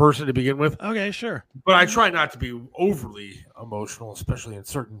emotional person to begin with. Okay, sure. But I try not to be overly emotional, especially in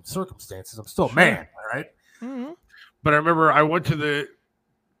certain circumstances. I'm still a man, all right? Mm-hmm. But I remember I went to the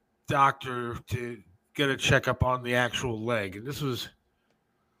doctor to get a checkup on the actual leg. And this was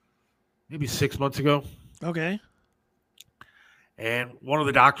maybe 6 months ago. Okay. And one of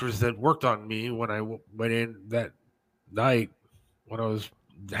the doctors that worked on me when I went in that night, when I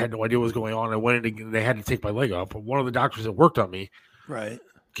had no idea what was going on, I went in and they had to take my leg off. But one of the doctors that worked on me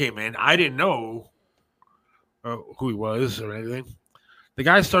came in. I didn't know who he was or anything. The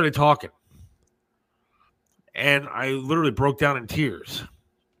guy started talking. And I literally broke down in tears.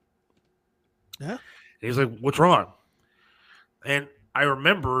 Yeah. And he's like, "What's wrong?" And I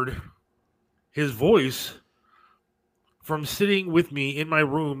remembered his voice from sitting with me in my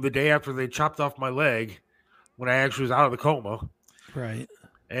room the day after they chopped off my leg when I actually was out of the coma. Right.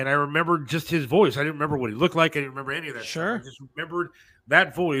 And I remembered just his voice. I didn't remember what he looked like. I didn't remember any of that Sure. stuff. I just remembered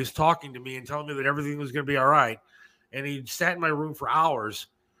that voice talking to me and telling me that everything was going to be all right. And he sat in my room for hours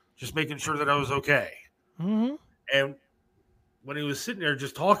just making sure that I was okay. Mm-hmm. And when he was sitting there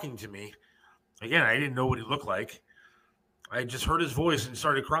just talking to me, again, I didn't know what he looked like. I just heard his voice and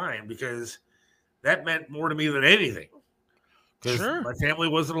started crying because that meant more to me than anything. Because my family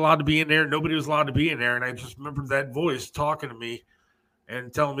wasn't allowed to be in there. Nobody was allowed to be in there. And I just remembered that voice talking to me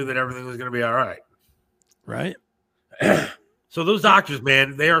and telling me that everything was going to be all right. Right. So those doctors,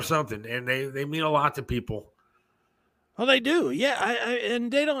 man, they are something. And they mean a lot to people. Oh, they do. Yeah.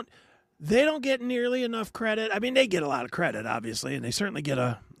 And they don't get nearly enough credit. I mean, they get a lot of credit, obviously, and they certainly get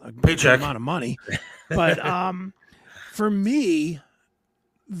a paycheck amount of money. But for me,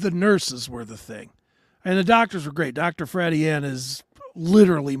 the nurses were the thing. And the doctors were great. Dr. Freddie Ann is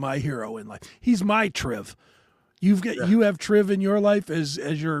literally my hero in life. He's my Triv. You have Triv in your life as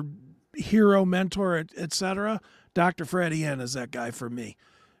your hero, mentor, etc. Dr. Freddie Ann is that guy for me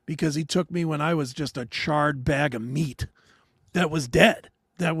because he took me when I was just a charred bag of meat that was dead.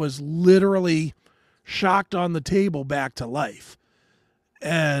 That was literally shocked on the table back to life.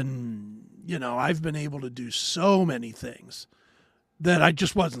 And, I've been able to do so many things that I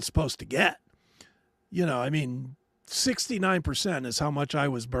just wasn't supposed to get. 69% is how much I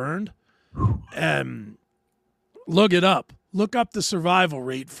was burned. And look it up. Look up the survival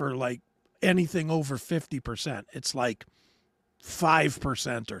rate for like anything over 50%. It's like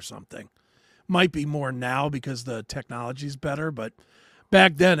 5% or something. Might be more now because the technology's better, but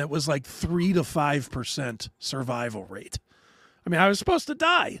back then it was like 3 to 5% survival rate. I mean, I was supposed to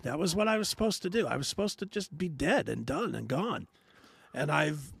die. That was what I was supposed to do. I was supposed to just be dead and done and gone. And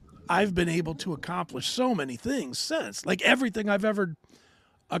I've been able to accomplish so many things since. Like everything I've ever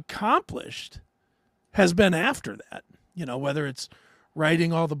accomplished has been after that. Whether it's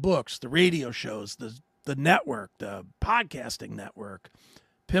writing all the books, the radio shows, the network, the podcasting network,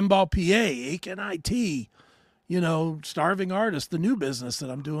 Pinball PA, Aiken IT, Starving Artist, the new business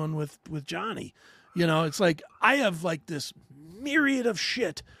that I'm doing with Johnny. It's like I have like this myriad of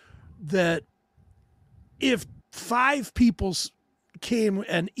shit that if 5 people came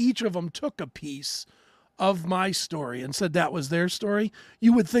and each of them took a piece of my story and said that was their story,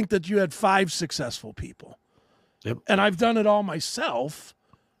 you would think that you had 5 successful people. Yep. And I've done it all myself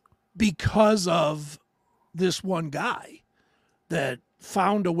because of this one guy that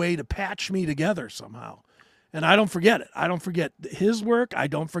found a way to patch me together somehow. And I don't forget it. I don't forget his work. I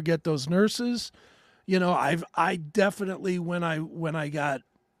don't forget those nurses. I definitely, when I got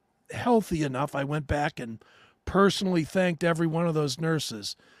healthy enough, I went back and personally thanked every one of those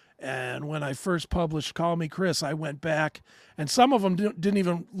nurses. And when I first published Call Me Chris, I went back, and some of them didn't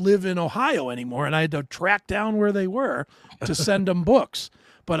even live in Ohio anymore, and I had to track down where they were to send them books.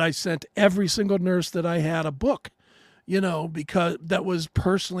 But I sent every single nurse that I had a book, because that was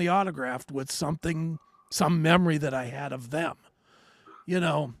personally autographed with some memory that I had of them.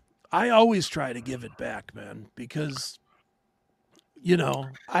 I always try to give it back, man, because, I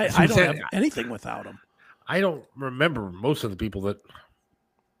don't have anything without them. I don't remember most of the people that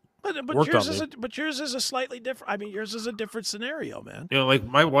but worked yours on is me. but yours is a slightly different. I mean, yours is a different scenario, man. Like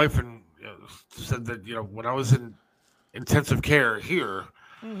my wife said that when I was in intensive care here,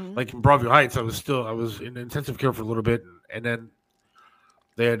 like in Broadview Heights, I was in intensive care for a little bit, and then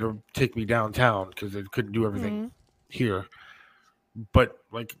they had to take me downtown because they couldn't do everything here. But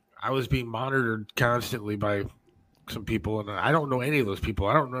like I was being monitored constantly by some people, and I don't know any of those people.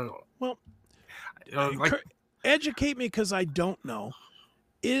 I don't know. Well, Like, educate me because I don't know.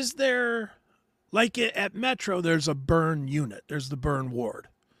 Is there, like at Metro, there's a burn unit. There's the burn ward.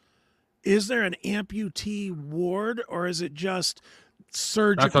 Is there an amputee ward, or is it just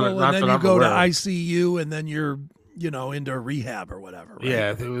surgical and then you go to ICU and then you're, into rehab or whatever? Right?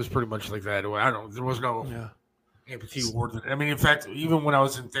 Yeah, it was pretty much like that. There was no amputee ward. I mean, in fact, even when I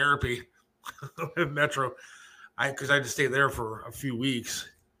was in therapy at Metro, because I had to stay there for a few weeks,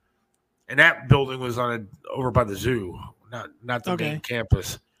 and that building was over by the zoo, not the main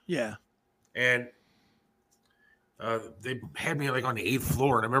campus. Yeah, and they had me like on the 8th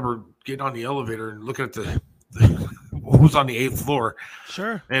floor, and I remember getting on the elevator and looking at what was on the 8th floor.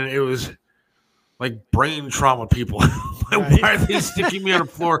 Sure, and it was like brain trauma people. Why are they sticking me on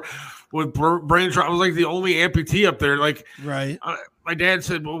the floor with brain trauma? I was like the only amputee up there. Like, right. My dad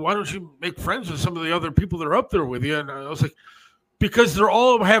said, "Well, why don't you make friends with some of the other people that are up there with you?" And I was like, "Because they're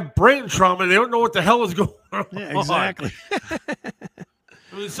all have brain trauma. They don't know what the hell is going on." Yeah, exactly. I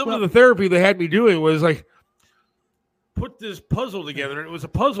mean, some of the therapy they had me doing was like, put this puzzle together, and it was a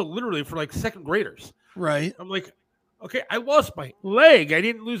puzzle literally for like second graders. Right. I'm like, okay, I lost my leg. I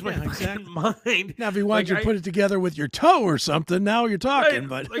didn't lose my mind. Now, if you wanted to put it together with your toe or something, now you're talking.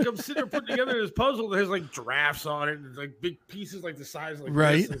 But like, I'm sitting there putting together this puzzle that has like giraffes on it, and it's like big pieces like the size of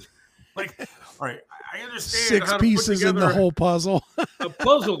right. This. Like, all right, I understand 6 pieces in the whole puzzle. A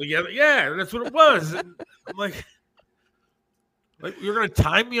puzzle together, yeah, that's what it was. And I'm like you're gonna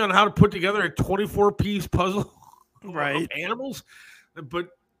time me on how to put together a 24-piece puzzle, right? Of animals, but.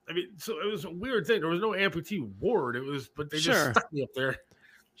 I mean, so it was a weird thing. There was no amputee ward. But they just stuck me up there.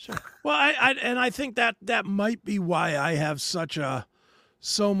 Sure. Well, I think that might be why I have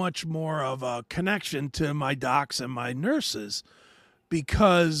so much more of a connection to my docs and my nurses,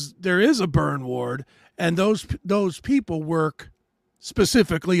 because there is a burn ward, and those people work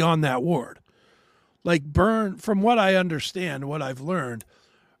specifically on that ward. Like burn, from what I understand, what I've learned,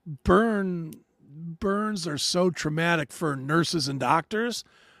 burns are so traumatic for nurses and doctors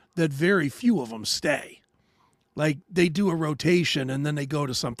that very few of them stay. Like, they do a rotation and then they go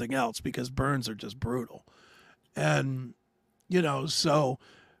to something else because burns are just brutal. And, so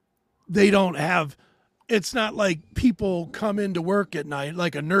they don't have, it's not like people come into work at night,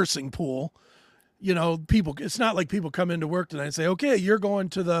 like a nursing pool. It's not like people come into work tonight and say, okay, you're going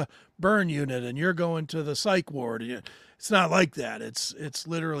to the burn unit and you're going to the psych ward. It's not like that. It's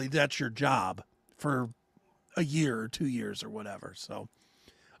literally, that's your job for a year or 2 years or whatever. So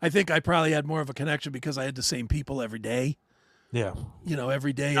I think I probably had more of a connection because I had the same people every day. Yeah.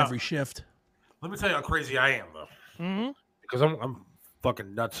 Every day, every shift. Let me tell you how crazy I am, though. Mm-hmm. Because I'm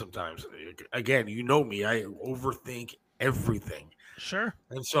fucking nuts sometimes. Again, you know me. I overthink everything. Sure.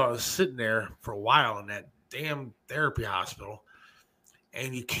 And so I was sitting there for a while in that damn therapy hospital,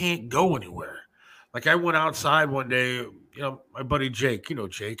 and you can't go anywhere. Like, I went outside one day, my buddy Jake,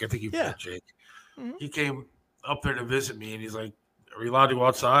 Jake, I think you've met Jake. Mm-hmm. He came up there to visit me, and he's like, "Are you allowed to go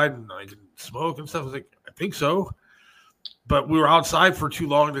outside and I can smoke and stuff?" I was like, "I think so." But we were outside for too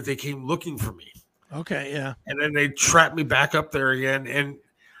long that they came looking for me. Okay, yeah. And then they trapped me back up there again. And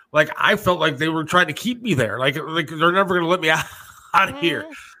like, I felt like they were trying to keep me there. Like they're never going to let me out of here.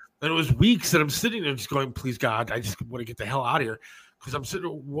 And it was weeks that I'm sitting there just going, "Please, God, I just want to get the hell out of here." Because I'm sitting,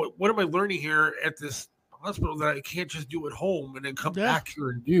 what am I learning here at this hospital that I can't just do at home and then come back here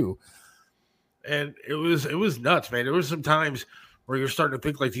and do? And it was nuts, man. There was some times where you're starting to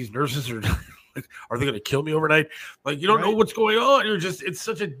think like these nurses are like, are they going to kill me overnight? Like, you don't know what's going on. It's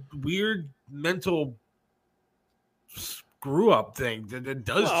such a weird mental screw up thing that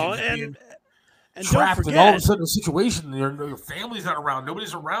does to you. And trapped in all of a sudden a situation. Your family's not around.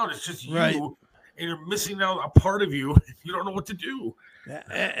 Nobody's around. It's just you. Right. And you're missing out a part of you. You don't know what to do.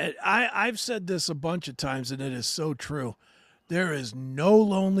 I've said this a bunch of times, and it is so true. There is no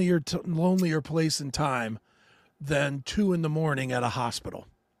lonelier place in time than 2 a.m. at a hospital.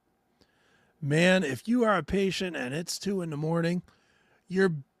 Man, if you are a patient and it's 2 a.m,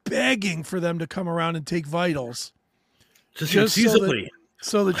 you're begging for them to come around and take vitals. Just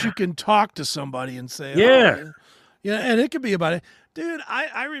so that you can talk to somebody and say, yeah. And it could be about it. Dude,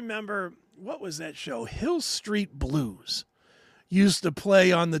 I remember, what was that show? Hill Street Blues used to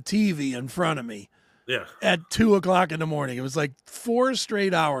play on the TV in front of me. Yeah. At 2 o'clock in the morning. It was like 4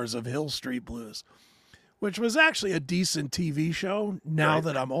 straight hours of Hill Street Blues, which was actually a decent TV show now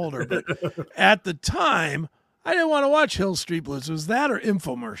that I'm older. But at the time, I didn't want to watch Hill Street Blues. It was that or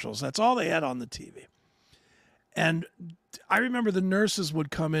infomercials. That's all they had on the TV. And I remember the nurses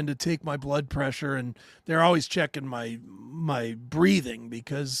would come in to take my blood pressure, and they're always checking my breathing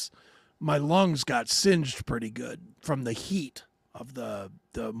because my lungs got singed pretty good from the heat of the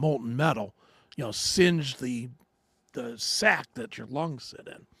molten metal. Singed the sac that your lungs sit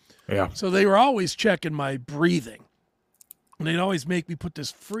in. Yeah. So they were always checking my breathing. And they'd always make me put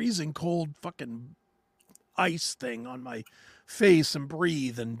this freezing cold fucking ice thing on my face and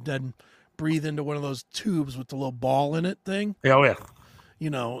breathe, and then breathe into one of those tubes with the little ball in it thing. Yeah, oh, yeah.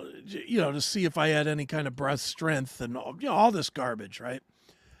 To see if I had any kind of breath strength and all this garbage, right?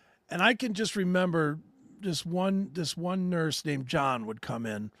 And I can just remember this one nurse named John would come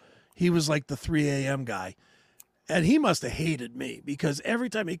in. He was like the 3 a.m. guy. And he must have hated me, because every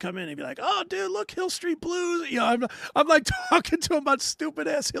time he'd come in, he'd be like, "Oh, dude, look, Hill Street Blues." I'm like talking to him about stupid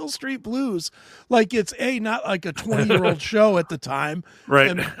ass Hill Street Blues, like it's not like a 20-year-old show at the time,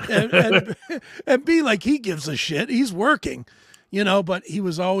 Right? And B, like he gives a shit. He's working, But he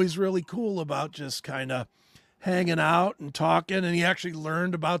was always really cool about just kind of hanging out and talking. And he actually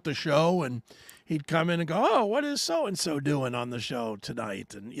learned about the show, and he'd come in and go, "Oh, what is so and so doing on the show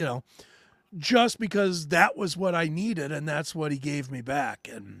tonight?" And just because that was what I needed, and that's what he gave me back.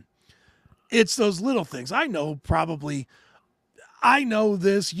 And it's those little things. I know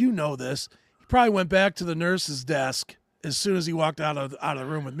this, you know this. He probably went back to the nurse's desk as soon as he walked out of the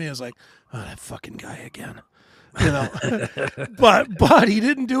room with me. I was like, "Oh, that fucking guy again." But he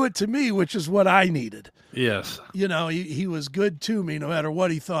didn't do it to me, which is what I needed. Yes. He was good to me no matter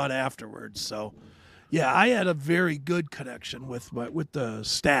what he thought afterwards. So yeah, I had a very good connection with the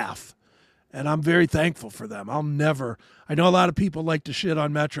staff. And I'm very thankful for them. I know a lot of people like to shit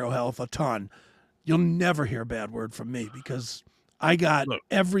on Metro Health a ton. You'll never hear a bad word from me, because I got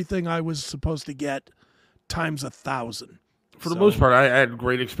everything I was supposed to get times 1,000. For the most part, I had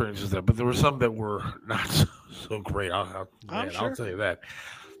great experiences there, but there were some that were not so great. I'll tell you that.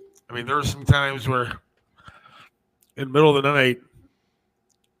 I mean, there were some times where in the middle of the night,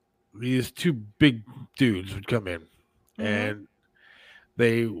 these two big dudes would come in, and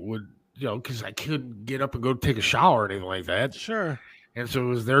they would, because I couldn't get up and go take a shower or anything like that. Sure. And so it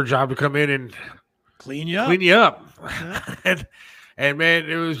was their job to come in and clean you up. Yeah. and man,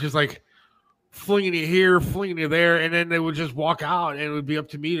 it was just like flinging you here, flinging you there, and then they would just walk out, and it would be up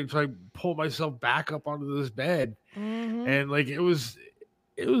to me to try to pull myself back up onto this bed. Mm-hmm. And like it was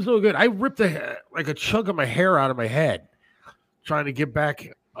no good. I ripped a chunk of my hair out of my head trying to get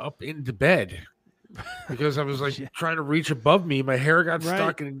back up into bed, because I was like trying to reach above me. My hair got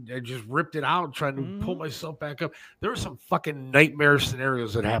stuck, and I just ripped it out, trying to pull myself back up. There were some fucking nightmare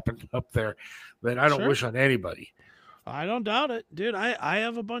scenarios that happened up there that I don't wish on anybody. I don't doubt it, dude. I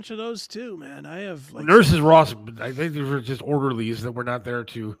have a bunch of those too, man. I have nurses were awesome, but I think they were just orderlies that were not there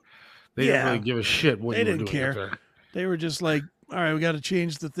to. They didn't really give a shit what you were doing care. Up there. They were just like, "All right, we got to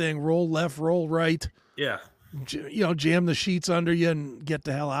change the thing. Roll left, roll right." Yeah. Jam the sheets under you and get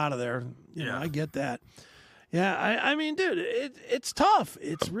the hell out of there. I get that. Yeah, I mean, dude, it's tough.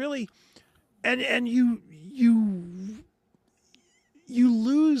 It's really, and you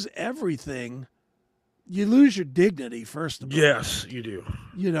lose everything. You lose your dignity, first of all. Yes, you do.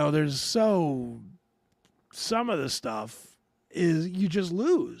 There's some of the stuff is you just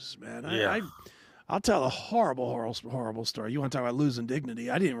lose, man. I'll tell a horrible story. You want to talk about losing dignity?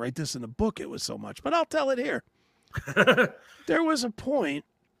 I didn't write this in the book. It was so much, but I'll tell it here. There was a point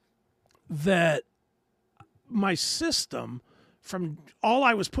that my system, from all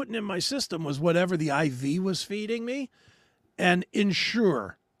I was putting in my system was whatever the IV was feeding me, and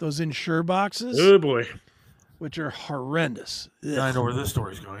those Ensure boxes. Oh boy, which are horrendous. Ugh. I know where this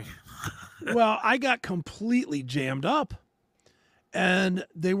story's going. Well, I got completely jammed up. And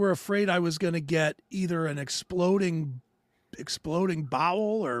they were afraid I was going to get either an exploding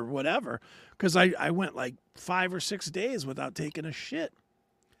bowel or whatever, because I went like 5 or 6 days without taking a shit.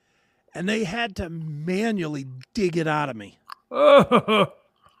 And they had to manually dig it out of me.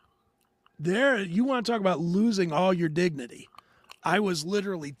 There, you want to talk about losing all your dignity. I was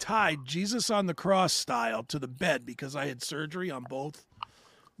literally tied Jesus on the cross style to the bed because I had surgery on both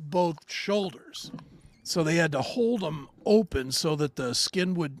shoulders. So they had to hold them open so that the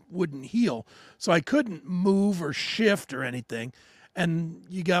skin wouldn't heal. So I couldn't move or shift or anything. And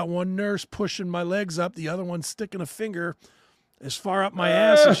you got one nurse pushing my legs up, the other one sticking a finger as far up my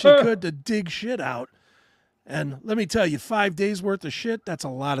ass as she could to dig shit out. And let me tell you, 5 days worth of shit, that's a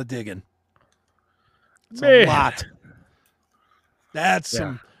lot of digging. It's a lot. That's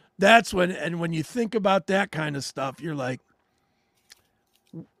when you think about that kind of stuff, you're like,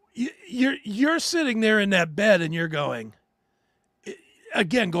 you're sitting there in that bed and you're going,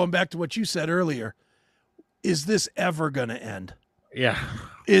 again, going back to what you said earlier, is this ever going to end? Yeah.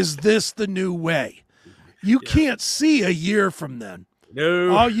 Is this the new way? You can't see a year from then.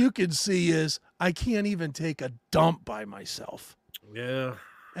 No. All you can see is I can't even take a dump by myself. Yeah.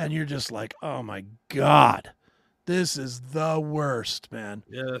 And you're just like, oh my God, this is the worst, man.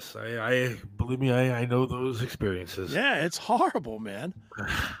 Yes, I believe me, I know those experiences. Yeah, it's horrible, man.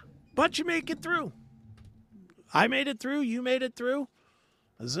 But you make it through. I made it through. You made it through.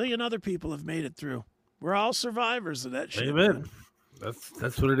 A zillion other people have made it through. We're all survivors of that shit. Amen. Man.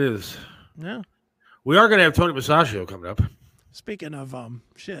 That's what it is. Yeah. We are going to have Tony Masaccio coming up. Speaking of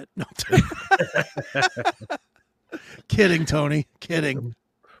shit. No. Kidding, Tony. Kidding.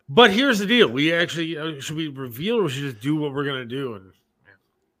 But here's the deal. We actually should we reveal or should we just do what we're going to do? And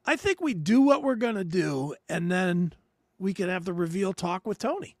I think we do what we're going to do, and then we can have the reveal talk with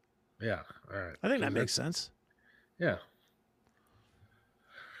Tony. yeah, all right. I think that makes sense. Yeah.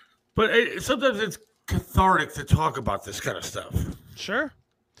 But sometimes it's cathartic to talk about this kind of stuff. Sure.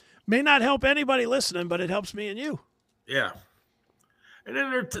 May not help anybody listening, but it helps me and you. Yeah. And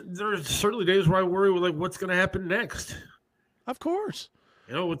then there are certainly days where I worry with like what's going to happen next. Of course.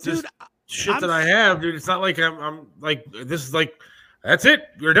 You know, with Dude, this shit that I have, dude, it's not like I'm like this is like that's it,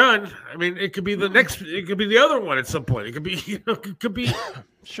 you're done. I mean, it could be the next, it could be the other one at some point. It could be, it could be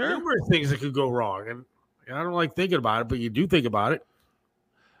Sure. numerous things that could go wrong, and I don't like thinking about it, but you do think about it.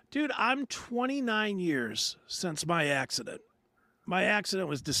 Dude, I'm 29 years since my accident. My accident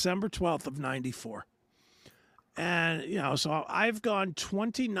was December 12th of 94. And, so I've gone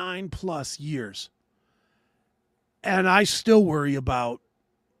 29 plus years. And I still worry about,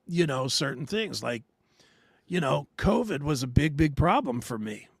 certain things like, COVID was a big, big problem for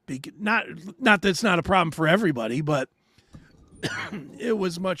me. Not that it's not a problem for everybody, but it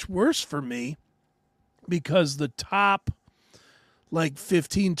was much worse for me because the top like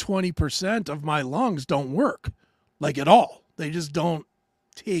 15, 20% of my lungs don't work like at all. They just don't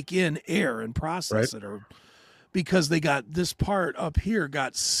take in air and process it, or because they got this part up here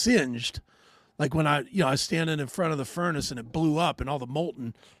got singed. Like when I was standing in front of the furnace and it blew up and all the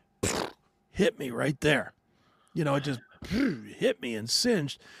molten hit me right there. It just hit me and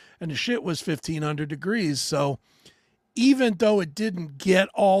singed, and the shit was 1,500 degrees. So even though it didn't get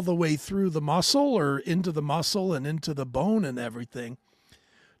all the way through the muscle or into the muscle and into the bone and everything,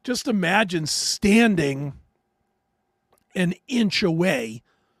 just imagine standing an inch away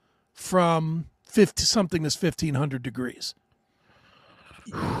from something that's 1,500 degrees.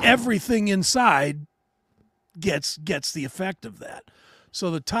 Everything inside gets the effect of that. So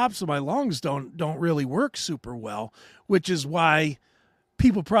the tops of my lungs don't really work super well, which is why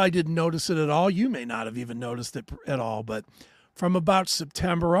people probably didn't notice it at all. You may not have even noticed it at all, but from about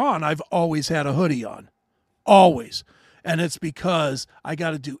September on, I've always had a hoodie on. Always. And it's because I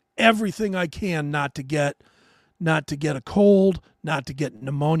got to do everything I can not to get a cold, not to get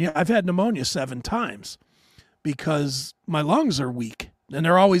pneumonia. I've had pneumonia 7 times because my lungs are weak, and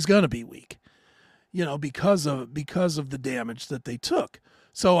they're always going to be weak, because of the damage that they took.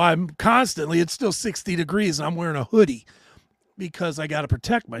 So I'm constantly, it's still 60 degrees, and I'm wearing a hoodie because I got to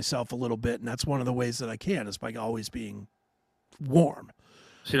protect myself a little bit, and that's one of the ways that I can is by always being warm.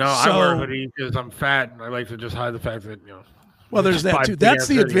 So, I wear a hoodie because I'm fat, and I like to just hide the fact that, Well, there's that too. That's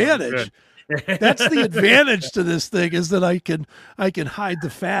the advantage. That's the advantage to this thing is that I can hide the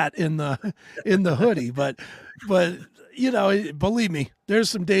fat in the hoodie. But believe me, there's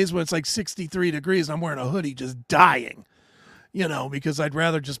some days when it's like 63 degrees. I'm wearing a hoodie, just dying. Because I'd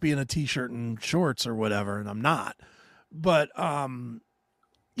rather just be in a t-shirt and shorts or whatever, and I'm not. But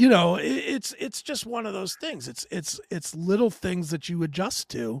it's just one of those things. It's little things that you adjust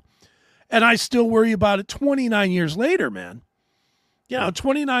to, and I still worry about it 29 years later, man.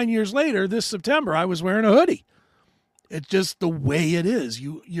 29 years later, this September, I was wearing a hoodie. It's just the way it is.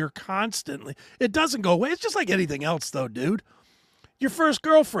 You're constantly, it doesn't go away. It's just like anything else, though, dude. Your first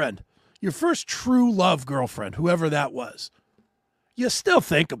girlfriend, your first true love girlfriend, whoever that was, you still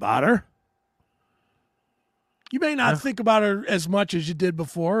think about her. You may not think about her as much as you did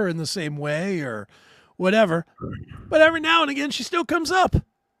before or in the same way or whatever, but every now and again, she still comes up.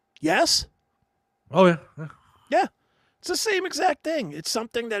 Yes? Oh, yeah. Yeah. It's the same exact thing. It's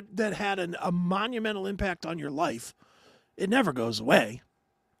something that had a monumental impact on your life. It never goes away.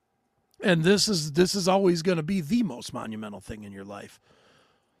 And this is always going to be the most monumental thing in your life.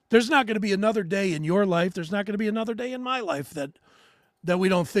 There's not going to be another day in your life. There's not going to be another day in my life that we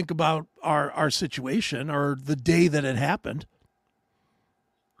don't think about our situation or the day that it happened.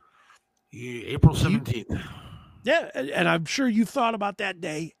 April 17th. Yeah, and I'm sure you thought about that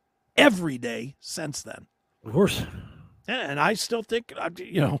day every day since then. Of course. Yeah, and I still think, I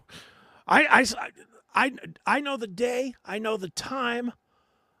know the day, I know the time,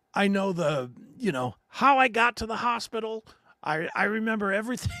 I know how I got to the hospital, I remember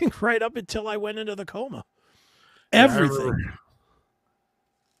everything right up until I went into the coma. Yeah, I Everything. remember.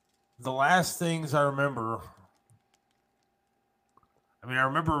 The last things I remember, I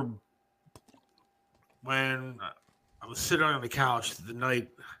remember when I was sitting on the couch the night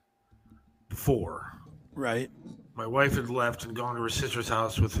before. Right. My wife had left and gone to her sister's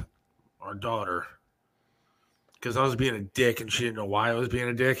house with our daughter because I was being a dick and she didn't know why I was being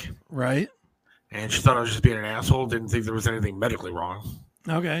a dick. Right. And she thought I was just being an asshole, didn't think there was anything medically wrong.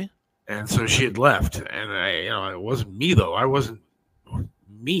 Okay. And so she had left. And it wasn't me though. I wasn't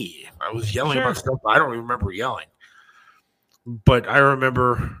me. I was yelling about stuff. I don't even remember yelling. But I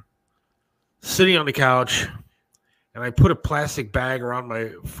remember sitting on the couch and I put a plastic bag around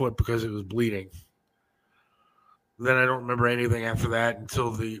my foot because it was bleeding. Then I don't remember anything after that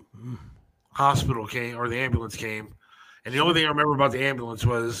until the hospital came or the ambulance came. And the only thing I remember about the ambulance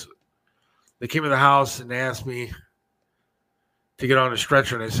was they came to the house and they asked me to get on a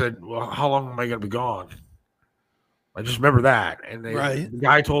stretcher. And I said, well, how long am I going to be gone? I just remember that. And the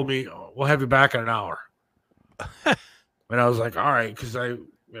guy told me, we'll have you back in an hour. And I was like, all right, because I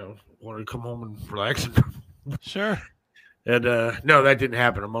wanted to come home and relax. Sure. And no, that didn't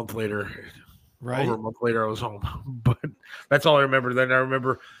happen. A month later. Right. Over a month later, I was home. But that's all I remember. Then I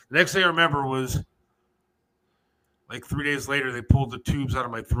remember the next thing I remember was like 3 days later, they pulled the tubes out of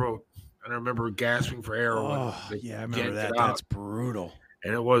my throat. And I remember gasping for air. Oh, yeah, I remember that. That's brutal.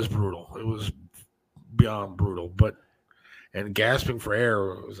 And it was brutal. It was beyond brutal. And gasping for air,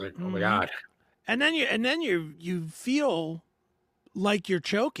 it was like, oh my God. And then you feel like you're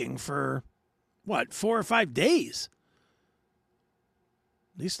choking for what, 4 or 5 days?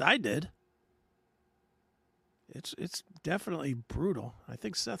 At least I did. It's definitely brutal. I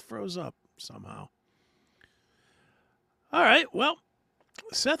think Seth froze up somehow. All right, well,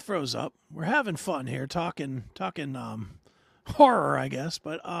 Seth froze up. We're having fun here, talking horror, I guess.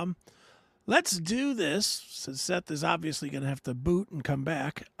 But let's do this. Since Seth is obviously going to have to boot and come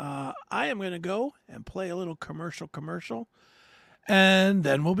back, I am going to go and play a little commercial, and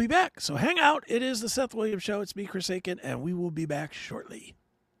then we'll be back. So hang out. It is the Seth Williams Show. It's me, Chris Aiken, and we will be back shortly.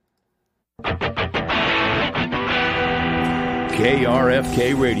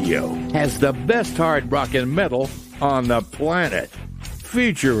 KRFK Radio has the best hard rock and metal on the planet.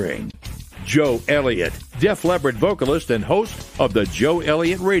 Featuring Joe Elliott, Def Leppard vocalist and host of the Joe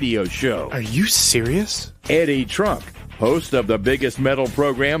Elliott Radio Show. Are you serious? Eddie Trunk, host of the biggest metal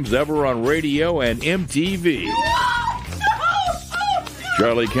programs ever on radio and MTV.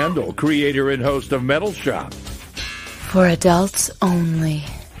 Charlie Kendall, creator and host of Metal Shop. For adults only.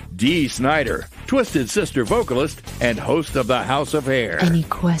 Dee Snider, Twisted Sister vocalist and host of the House of Hair. Any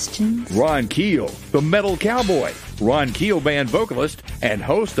questions? Ron Keel, the Metal Cowboy, Ron Keel Band vocalist and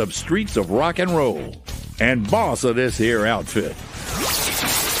host of Streets of Rock and Roll. And boss of this here outfit.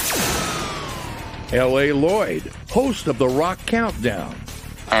 L.A. Lloyd, host of the Rock Countdown.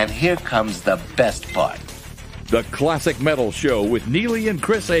 And here comes the best part. The Classic Metal Show with Neely and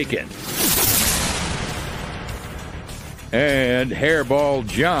Chris Aiken. And Hairball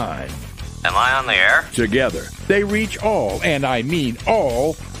John. Am I on the air? Together, they reach all, and I mean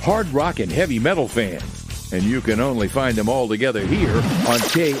all, hard rock and heavy metal fans. And you can only find them all together here on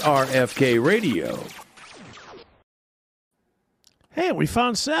KRFK Radio. Hey, we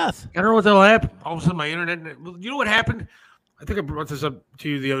found Seth. I don't know what the hell happened. All of a sudden, my internet. You know what happened? I think I brought this up to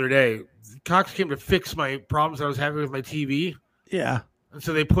you the other day. Cox came to fix my problems I was having with my TV. Yeah. And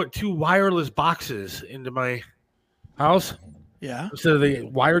so they put 2 wireless boxes into my house. Yeah. Instead of the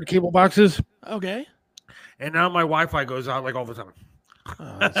wired cable boxes. Okay. And now my Wi-Fi goes out like all the time.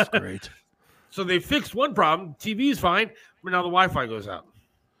 Oh, that's great. So they fixed one problem. TV is fine, but now the Wi-Fi goes out.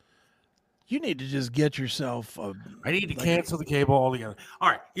 You need to just get yourself I need to cancel the cable altogether. All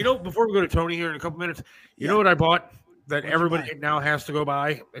right. Before we go to Tony here in a couple minutes, you know what I bought that everybody now has to go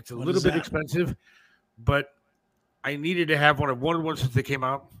buy? It's a little bit expensive, but I needed to have one. I've wanted one since they came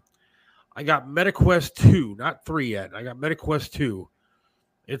out. I got MetaQuest 2, not 3 yet. I got MetaQuest 2.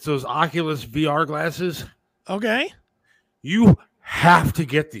 It's those Oculus VR glasses. Okay. You have to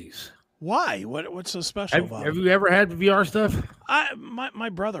get these. Why? What's so special about it? Have you ever had VR stuff? My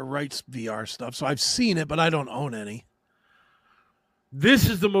brother writes VR stuff, so I've seen it, but I don't own any. This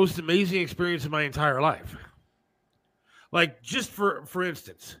is the most amazing experience of my entire life. Like, just for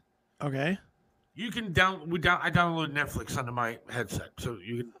instance. Okay. You can I downloaded Netflix onto my headset. So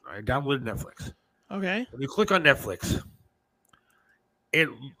I downloaded Netflix. Okay. When you click on Netflix, and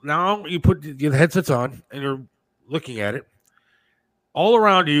now you put the headsets on and you're looking at it. All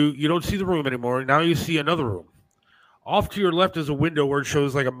around you don't see the room anymore. Now you see another room. Off to your left is a window where it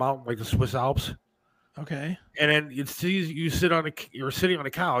shows like a mountain, like the Swiss Alps. Okay. And then you're sitting on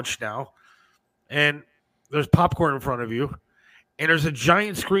a couch now, and there's popcorn in front of you, and there's a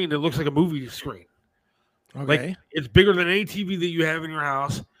giant screen that looks like a movie screen. Okay. Like it's bigger than any TV that you have in your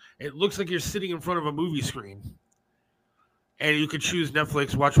house. It looks like you're sitting in front of a movie screen, and you could choose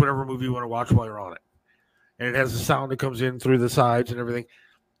Netflix, watch whatever movie you want to watch while you're on it. And it has the sound that comes in through the sides and everything.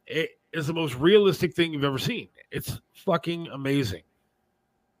 It is the most realistic thing you've ever seen. It's fucking amazing.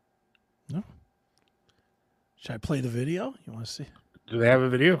 No. Should I play the video? You want to see? Do they have a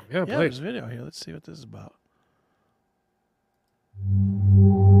video? Yeah, Yeah, play. there's a video here. Let's see what this is about.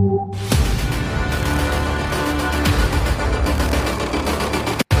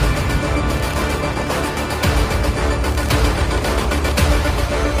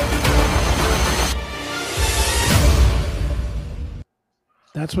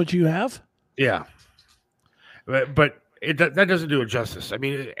 That's what you have? Yeah. But that doesn't do it justice. I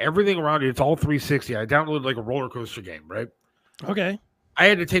mean, everything around you, it's all 360. I downloaded like a roller coaster game, right? Okay. I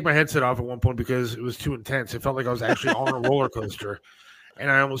had to take my headset off at one point because it was too intense. It felt like I was actually on a roller coaster,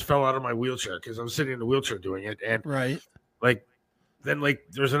 and I almost fell out of my wheelchair because I was sitting in the wheelchair doing it. And right, then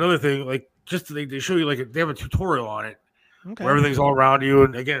there's another thing, they show you they have a tutorial on it, okay, where everything's all around you,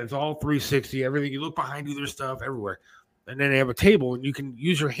 and again, it's all 360. Everything you look behind you, there's stuff everywhere, and then they have a table, and you can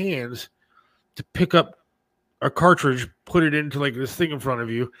use your hands to pick up a cartridge, put it into this thing in front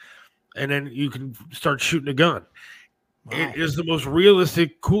of you, and then you can start shooting a gun. Wow. It is the most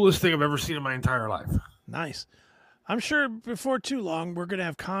realistic, coolest thing I've ever seen in my entire life. Nice. I'm sure before too long we're going to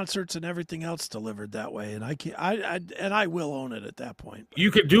have concerts and everything else delivered that way, and I will own it at that point.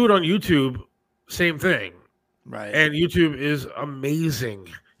 You could do it on YouTube, same thing. Right. And YouTube is amazing.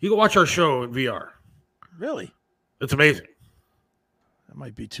 You can watch our show in VR. Really? It's amazing. That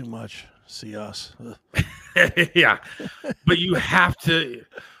might be too much. See us. Yeah. But you have to.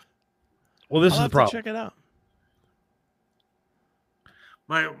 Well, this I'll is the have to problem. check it out.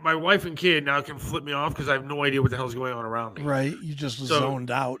 My wife and kid now can flip me off because I have no idea what the hell's going on around me. Right. You just zoned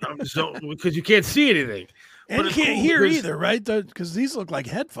out. I'm zoned because you can't see anything. And you can't hear either, right? Because these look like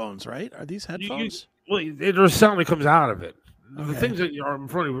headphones, right? Are these headphones? There's sound that comes out of it. Okay. The things that are in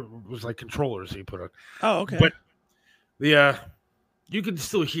front of you was like controllers that you put on. Oh, okay. But you can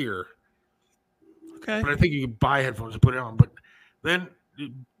still hear. Okay. But I think you can buy headphones and put it on. But then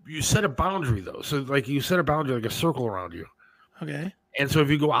you set a boundary, though. So, you set a boundary, like a circle around you. Okay. And so if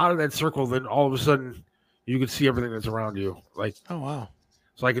you go out of that circle, then all of a sudden you can see everything that's around you. Oh, wow.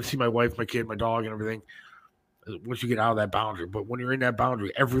 So I can see my wife, my kid, my dog, and everything once you get out of that boundary. But when you're in that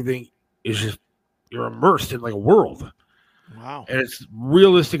boundary, everything is just, you're immersed in a world. Wow. And it's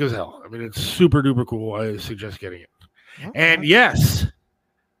realistic as hell. I mean, it's super duper cool. I suggest getting it. Okay. And yes,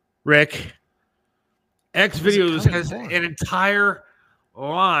 Rick, X Videos has an entire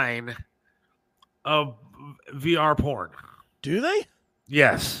line of VR porn. Do they?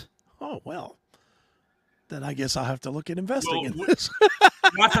 Yes. Oh, well. Then I guess I'll have to look at investing in this.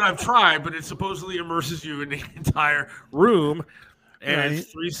 Not that I've tried, but it supposedly immerses you in the entire room. And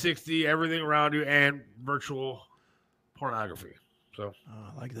it's 360, everything around you, and virtual pornography. So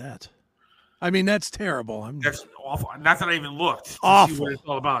I like that. I mean, that's terrible. That's awful. Not that I even looked to see what it's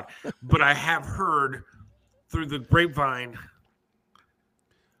all about. But I have heard through the grapevine,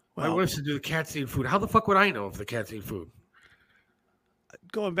 my wife said, do the cats need food? How the fuck would I know if the cats need food?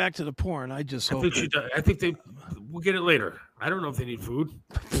 Going back to the porn, I just hope. I think they will get it later. I don't know if they need food.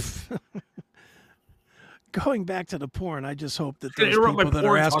 Going back to the porn, I just hope that those people that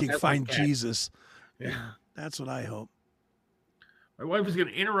are asking find Jesus. Yeah. That's what I hope. My wife is going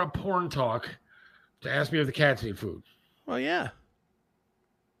to interrupt porn talk to ask me if the cats need food. Well, yeah.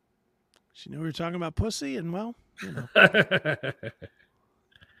 She knew we were talking about pussy, and well, you know.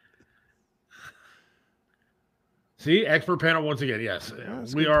 See, expert panel once again. Yes,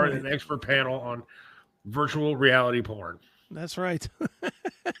 we are an expert panel on virtual reality porn. That's right.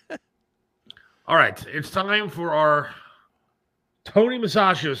 All right, it's time for our Tony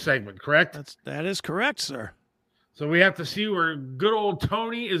Masaccio segment, correct? That is correct, sir. So we have to see where good old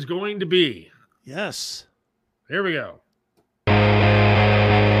Tony is going to be. Yes. Here we go.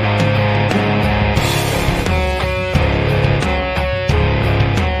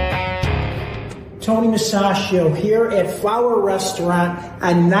 Tony Masaccio here at Flower Restaurant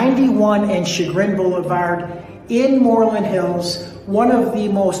on 91 and Chagrin Boulevard in Moreland Hills, one of the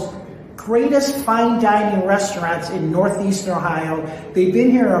most greatest fine dining restaurants in Northeastern Ohio. They've been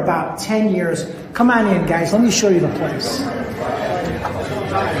here about 10 years. Come on in, guys. Let me show you the place.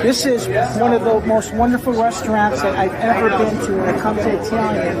 This is one of the most wonderful restaurants that I've ever been to when it comes to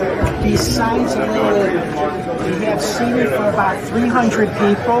Italian. These signs laid, we have seated for about 300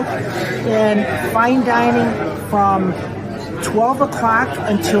 people, and fine dining from 12 o'clock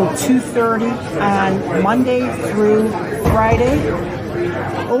until 2:30 on Monday through Friday.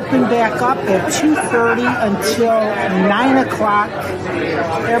 Open back up at 2:30 until 9 o'clock.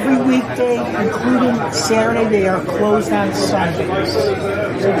 Every weekday, including Saturday, they are closed on Sundays.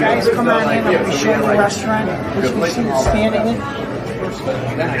 So guys, come on in. I'm going to show you the restaurant, which you see standing in.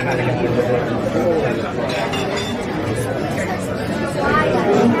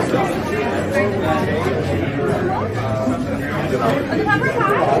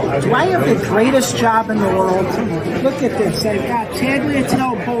 Do I have the greatest job in the world? Look at this. I've got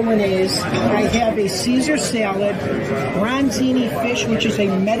tagliatelle bolognese. I have a Caesar salad, bronzini fish, which is a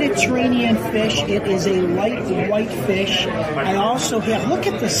Mediterranean fish. It is a light white fish. I also have, look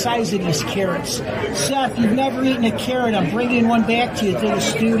at the size of these carrots. Seth, you've never eaten a carrot. I'm bringing one back to you to the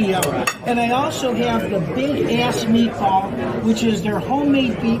studio. And I also have the big ass meatball, which is their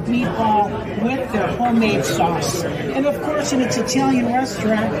homemade meatball with their homemade sauce. And of course, it's an Italian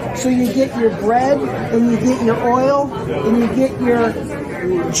restaurant, so you get your bread, and you get your oil, and you get your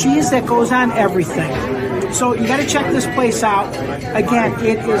cheese that goes on everything. So you got to check this place out. Again,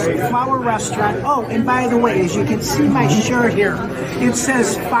 it is a Flower Restaurant. Oh, and by the way, as you can see my shirt here, it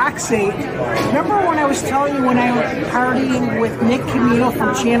says Fox 8. Remember when I was telling you when I was partying with Nick Camino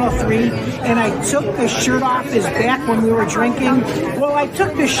from Channel 3, and I took the shirt off his back when we were drinking? Well, I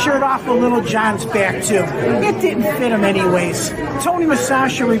took the shirt off of Little John's back, too. It didn't fit him anyways. Tony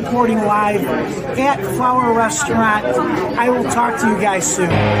Masasha reporting live at Flower Restaurant. I will talk to you guys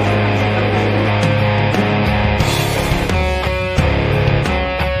soon.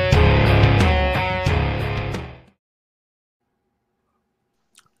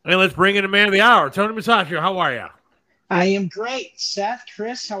 And let's bring in the man of the hour, Tony Masaccio. How are you? I am great. Seth,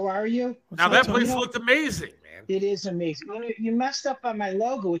 Chris, how are you? Now, that place looked amazing, man. It is amazing. You messed up on my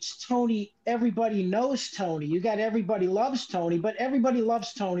logo. It's Tony. Everybody knows Tony. You got everybody loves Tony, but everybody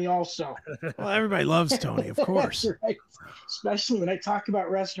loves Tony also. Well, everybody loves Tony, of course. That's right. Especially when I talk about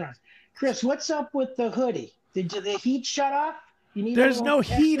restaurants. Chris, what's up with the hoodie? Did the heat shut off? There's no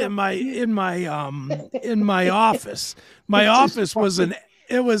heat in my office. My office was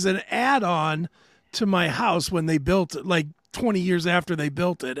an add-on to my house when they built it, like 20 years after they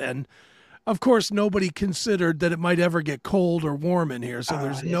built it. And of course, nobody considered that it might ever get cold or warm in here. So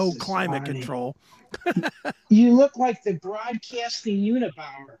there's no climate control. You look like the broadcasting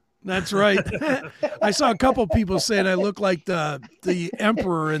Unibauer. That's right. I saw a couple people saying I look like the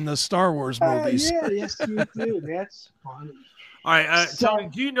Emperor in the Star Wars movies. Yeah, yes, you do. That's funny. All right, Tony,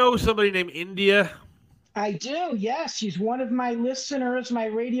 do you know somebody named India? I do, yes. She's one of my listeners, my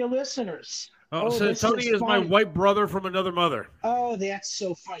radio listeners. So Tony is my white brother from another mother. Oh, that's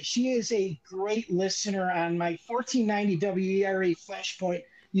so funny. She is a great listener on my 1490 WERA Flashpoint.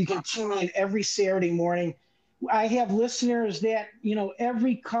 You can tune in every Saturday morning. I have listeners that,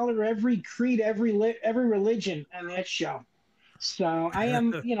 every color, every creed, every religion on that show. So I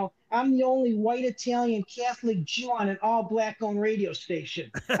am, I'm the only white Italian Catholic Jew on an all black owned radio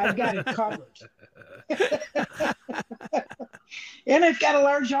station. I've got it covered. And I've got a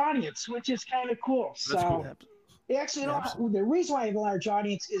large audience, which is kind of cool. So cool. Actually, the reason why I have a large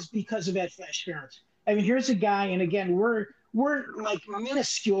audience is because of Ed Flash Barons. I mean, here's a guy, and again, we're like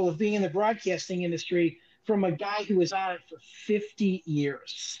minuscule of being in the broadcasting industry from a guy who was on it for 50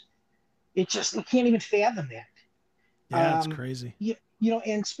 years. You can't even fathom that. Yeah, it's crazy.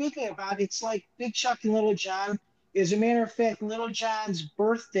 And speaking about it, it's like Big Chuck and Little John. As a matter of fact, Little John's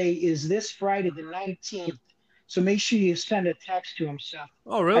birthday is this Friday, the 19th. So make sure you send a text to him, Seth.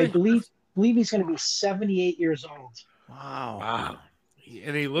 Oh, really? I believe he's going to be 78 years old. Wow.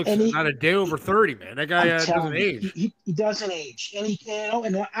 And he looks not a day over 30, man. That guy doesn't age. He doesn't age. And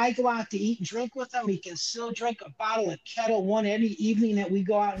and when I go out to eat and drink with him, he can still drink a bottle of Kettle One any evening that we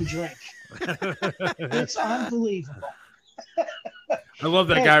go out and drink. It's unbelievable. I love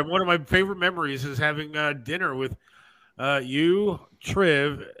that guy. One of my favorite memories is having dinner with you,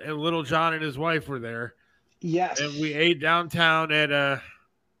 Triv, and Little John and his wife were there. Yes. And we ate downtown at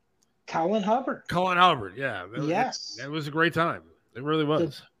Colin Hubbard. Yeah. Yes. It was a great time. It really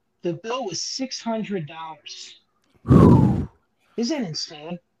was. The bill was $600. Isn't that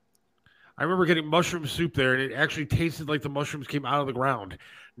insane? I remember getting mushroom soup there, and it actually tasted like the mushrooms came out of the ground,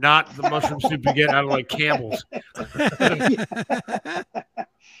 not the mushroom soup you get out of like Campbell's.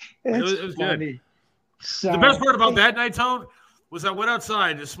 It was good. So, the best part about that night, Tone, was I went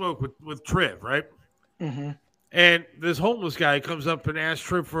outside to smoke with Triv, right? Mm-hmm. And this homeless guy comes up and asks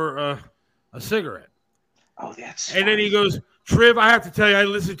Triv for a cigarette. Oh, that's and then he goes, Triv, I have to tell you, I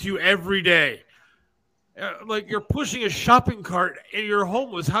listen to you every day. Like you're pushing a shopping cart and you're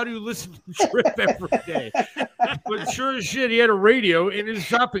homeless. How do you listen to Triv every day? But sure as shit, he had a radio in his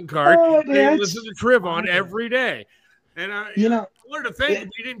shopping cart. And he listened to Triv on every day. And I wanted to thank him.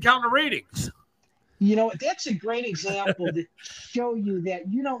 He didn't count the ratings. You know, that's a great example to show you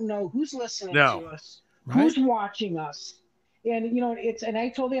that you don't know who's listening to us, who's watching us. And, you know, and I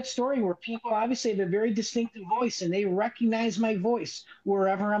told that story where people obviously have a very distinctive voice and they recognize my voice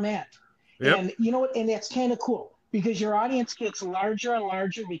wherever I'm at. Yep. And, you know, and that's kind of cool because your audience gets larger and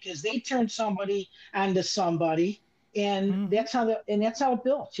larger because they turn somebody onto somebody. And that's how it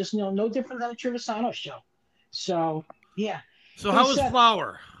builds. Just, you know, no different than a Trevisano show. So, yeah. So how was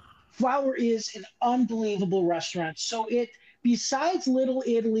Flower? Flower is an unbelievable restaurant. So besides Little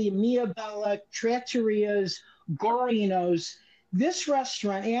Italy, Mia Bella, Trattoria's, Gorino's, this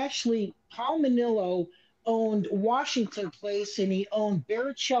restaurant, actually, Paul Manillo owned Washington Place and he owned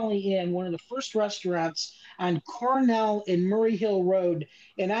Baricelli Inn, one of the first restaurants on Cornell and Murray Hill Road.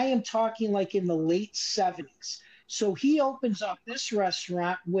 And I am talking like in the late 70s. So he opens up this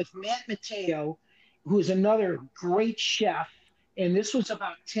restaurant with Matt Mateo, who's another great chef. And this was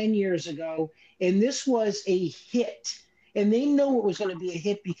about 10 years ago. And this was a hit. And they know it was going to be a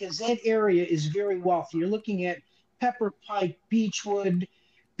hit because that area is very wealthy. You're looking at Pepper Pike, Beechwood,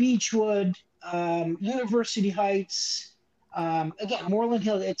 University Heights, again, Moreland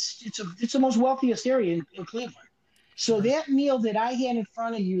Hill. It's the most wealthiest area in Cleveland. So that meal that I had in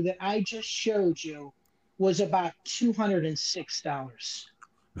front of you that I just showed you was about $206.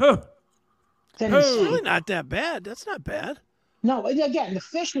 Huh. It's really not that bad. That's not bad. No, again, the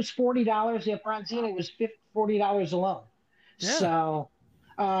fish was $40. The branzini was $40 alone. Yeah. So,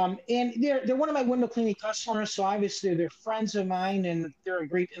 and they're one of my window cleaning customers. So obviously they're friends of mine, and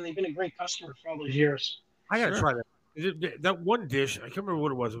they've been a great customer for all those years. I gotta try that. That one dish, I can't remember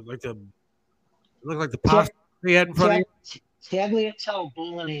what it was. It looked like the pasta they had in front of you. Tagliatelle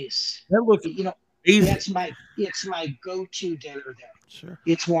bolognese. That looks, you know, easy. It's my go-to dinner there. Sure.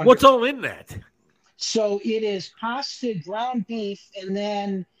 It's wonderful. What's all in that? So it is pasta, ground beef, and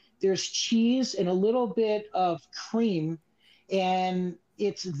then there's cheese and a little bit of cream, and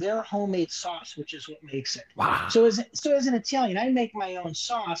it's their homemade sauce, which is what makes it. Wow. So as an Italian, I make my own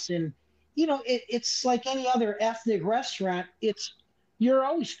sauce, and you know it's like any other ethnic restaurant. You're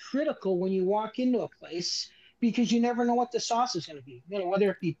always critical when you walk into a place because you never know what the sauce is going to be. You know,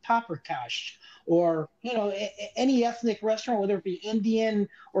 whether it be paprikash or, you know, any ethnic restaurant, whether it be Indian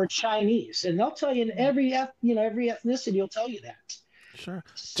or Chinese. And they'll tell you in every ethnicity will tell you that. Sure.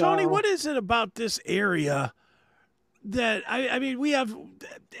 So, Tony, what is it about this area that, I mean, we have,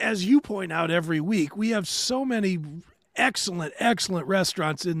 as you point out every week, we have so many excellent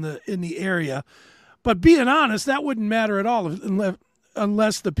restaurants in the area. But being honest, that wouldn't matter at all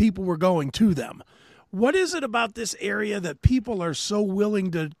unless the people were going to them. What is it about this area that people are so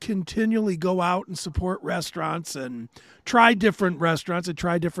willing to continually go out and support restaurants and try different restaurants and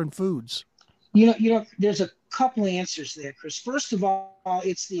try different foods? You know, there's a couple of answers there, Chris. First of all,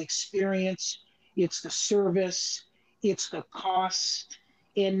 it's the experience, it's the service, it's the cost,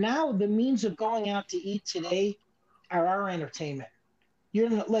 and now the means of going out to eat today are our entertainment. You're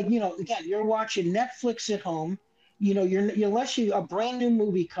like, you know, again, you're watching Netflix at home. You know, unless a brand new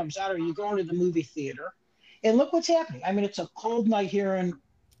movie comes out or you go into the movie theater, and look what's happening. I mean, it's a cold night here in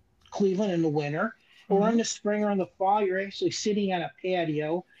Cleveland in the winter, or in the spring or in the fall. You're actually sitting on a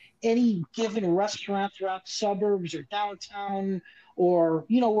patio. Any given restaurant throughout the suburbs or downtown or,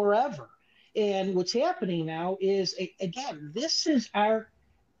 you know, wherever. And what's happening now is, again, this is our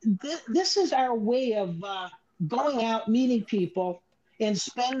way of going out, meeting people, and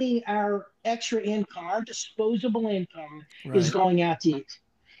spending our extra income, our disposable income is going out to eat.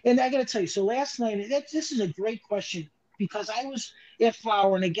 And I got to tell you, so last night, this is a great question because I was at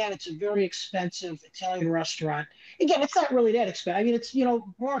Flower, and again, it's a very expensive Italian restaurant. Again, it's not really that expensive. I mean, it's, you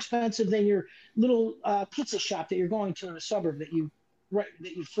know, more expensive than your little pizza shop that you're going to in a suburb that you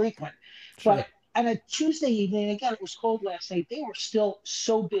frequent. Sure. But on a Tuesday evening, again, it was cold last night, they were still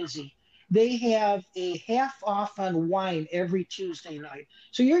so busy. They have a half off on wine every Tuesday night.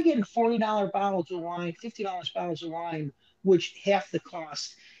 So you're getting $40 bottles of wine, $50 bottles of wine, which half the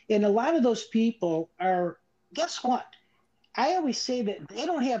cost. And a lot of those people are, guess what? I always say that they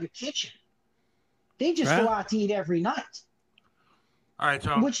don't have a kitchen. They just go out to eat every night. All right,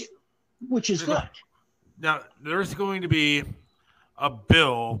 Tom. Which is good. Now, there's going to be a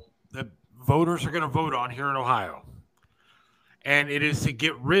bill that voters are going to vote on here in Ohio. And it is to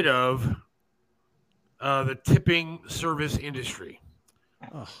get rid of the tipping service industry.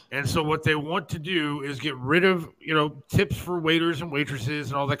 And so what they want to do is get rid of, tips for waiters and waitresses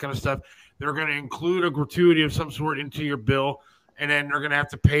and all that kind of stuff. They're going to include a gratuity of some sort into your bill, and then they're going to have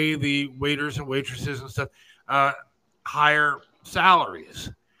to pay the waiters and waitresses and stuff higher salaries.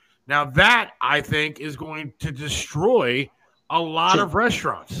 Now that, I think, is going to destroy a lot of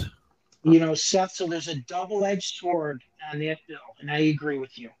restaurants. Seth, so there's a double-edged sword on that bill, and I agree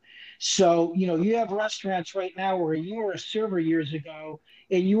with you. So, you have restaurants right now where you were a server years ago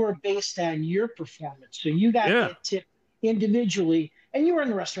and you were based on your performance. So you got that tip individually, and you were in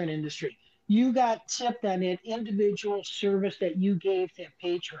the restaurant industry. You got tipped on that individual service that you gave that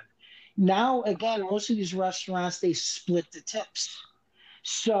patron. Now, again, most of these restaurants, they split the tips.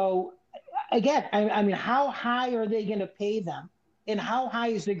 So, again, I mean, how high are they going to pay them? And how high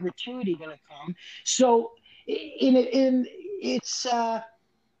is the gratuity going to come? So, it's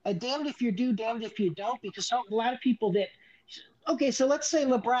damned if you do, damned if you don't, because a lot of people so let's say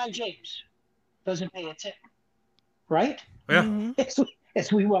LeBron James doesn't pay a tip, right? Yeah.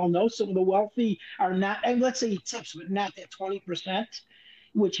 As we well know, some of the wealthy are not, and let's say he tips, but not that 20%,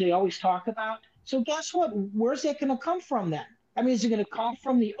 which they always talk about. So guess what? Where's that going to come from then? I mean, is it going to come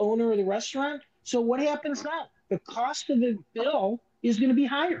from the owner of the restaurant? So what happens now? The cost of the bill is going to be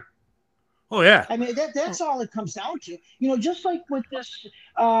higher. Oh, yeah. I mean, that's all it comes down to. Just like with this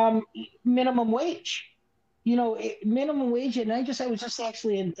minimum wage. Minimum wage, and I was just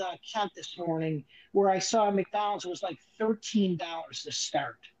actually in Kent this morning where I saw McDonald's was like $13 to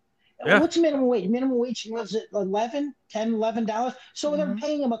start. Yeah. What's minimum wage? Minimum wage was it $11? So they're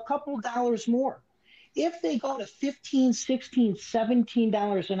paying them a couple dollars more. If they go to $15, $16,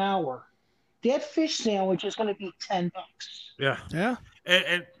 $17 an hour, that fish sandwich is going to be $10. Yeah. Yeah.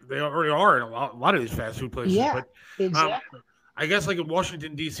 And they already are in a lot of these fast food places. Yeah, but, exactly. I guess like in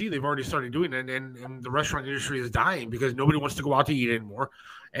Washington, D.C., they've already started doing it, and the restaurant industry is dying because nobody wants to go out to eat anymore.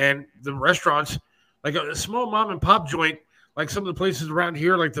 And the restaurants, like a small mom and pop joint, like some of the places around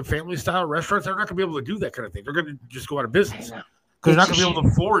here, like the family style restaurants, they're not going to be able to do that kind of thing. They're going to just go out of business because they're not going to be able to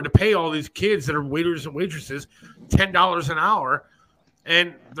afford to pay all these kids that are waiters and waitresses $10 an hour.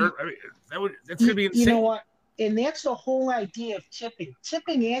 And that's going to be insane. You know what? And that's the whole idea of tipping.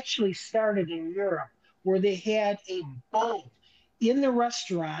 Tipping actually started in Europe where they had a bowl in the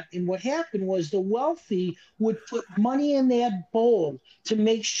restaurant, and what happened was the wealthy would put money in that bowl to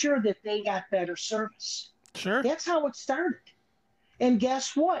make sure that they got better service. Sure. That's how it started. And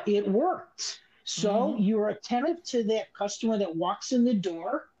guess what? It worked. So you're attentive to that customer that walks in the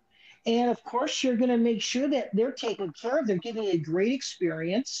door, and of course you're going to make sure that they're taken care of. They're giving a great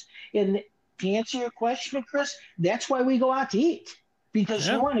experience. And to answer your question, Chris, that's why we go out to eat, because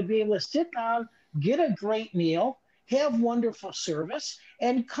you want to be able to sit down, get a great meal, have wonderful service,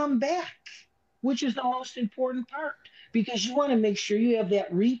 and come back, which is the most important part, because you want to make sure you have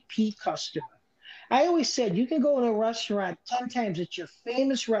that repeat customer. I always said you can go in a restaurant 10 times. It's your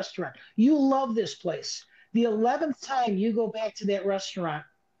famous restaurant. You love this place. The 11th time you go back to that restaurant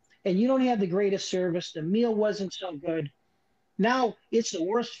and you don't have the greatest service, the meal wasn't so good, now it's the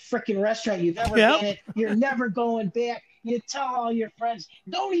worst freaking restaurant you've ever been in. You're never going back. You tell all your friends,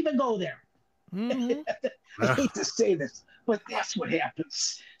 don't even go there. I hate to say this, but that's what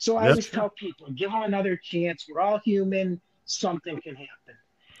happens. So I always tell people, give them another chance. We're all human. Something can happen.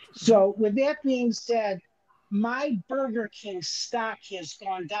 So with that being said, my Burger King stock has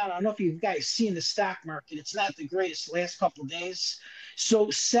gone down. I don't know if you guys seen the stock market. It's not the greatest last couple of days. So,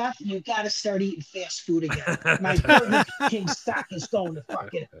 Seth, you got to start eating fast food again. My Burger King stock is going to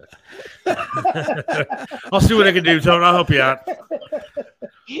fucking. I'll see what I can do, Tony. I'll help you out.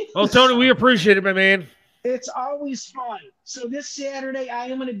 Well, Tony, we appreciate it, my man. It's always fun. So this Saturday, I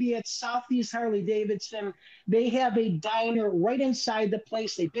am going to be at Southeast Harley-Davidson. They have a diner right inside the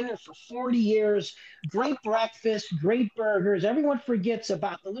place. They've been there for 40 years. Great breakfast, great burgers. Everyone forgets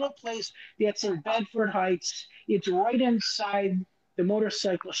about the little place that's in Bedford Heights. It's right inside the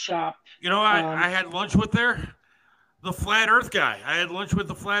motorcycle shop. You know, I had lunch with the Flat Earth guy. I had lunch with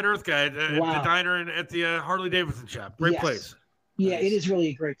the Flat Earth guy at the diner and at the Harley-Davidson shop. Great place. Yeah, it is really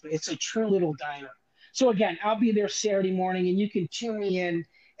a great place. It's a true little diner. So, again, I'll be there Saturday morning, and you can tune me in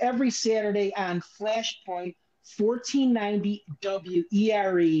every Saturday on Flashpoint, 1490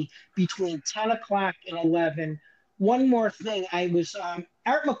 WERE between 10 o'clock and 11. One more thing.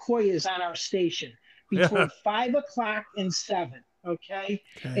 Art McCoy is on our station between 5 o'clock and 7, okay?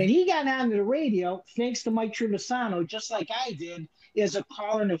 And he got onto the radio, thanks to Mike Trevisano, just like I did, as a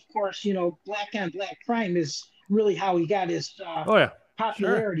caller. And, of course, you know, Black on Black Crime is really how he got his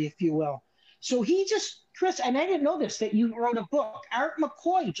popularity, if you will. So he just, Chris, and I didn't know this, that you wrote a book. Art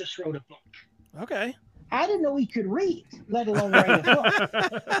McCoy just wrote a book. Okay. I didn't know he could read, let alone write a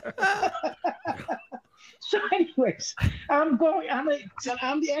book. So, anyways, I'm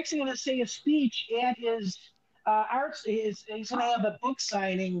actually going to say a speech at his arts. He's going to have a book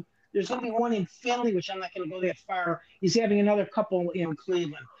signing. There's going to be one in Philly, which I'm not going to go that far. He's having another couple in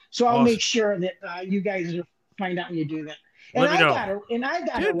Cleveland. So I'll make sure that you guys find out when you do that. And Let me know. I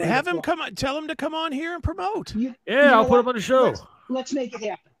got Dude, have him come on. Tell him to come on here and promote. I'll put him on the show. Let's make it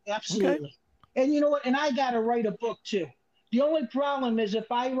happen. Absolutely. Okay. And you know what? And I got to write a book too. The only problem is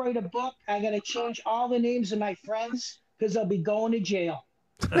if I write a book, I got to change all the names of my friends because they'll be going to jail.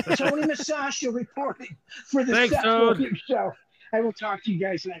 Tony Masasha reporting for the Seth Williams Show. I will talk to you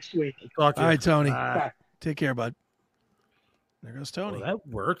guys next week. All right, Tony. Bye. Take care, bud. There goes Tony. Well, that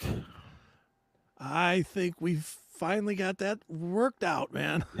worked. I think we've finally got that worked out,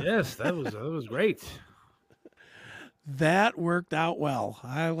 man. Yes, that was great. That worked out well.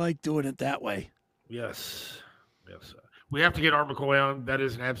 I like doing it that way. Yes. We have to get Art McCoy on. That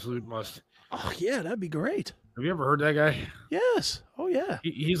is an absolute must. Oh, yeah, that'd be great. Have you ever heard that guy? Yes. Oh, yeah.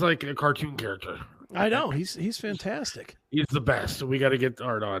 He's like a cartoon character. I know. He's fantastic. He's the best. So we got to get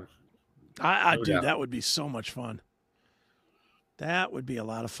Art on. Dude, that would be so much fun. That would be a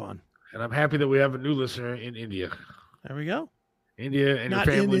lot of fun. And I'm happy that we have a new listener in India. There we go. India and not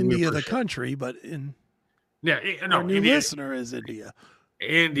your family. In India, the country, but in our new India, listener is India.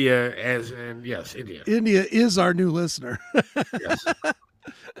 India, as in yes, India. India is our new listener. Yes.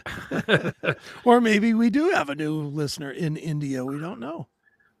 Or maybe we do have a new listener in India. We don't know.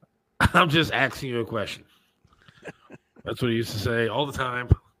 I'm just asking you a question. That's what he used to say all the time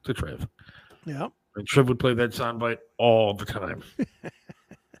to Trev. Yeah. And Trev would play that soundbite all the time.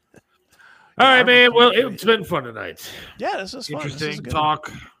 All right, man. Well, it's been fun tonight. Yeah, this is fun. Interesting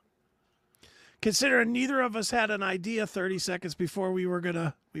talk. Considering neither of us had an idea 30 seconds before we went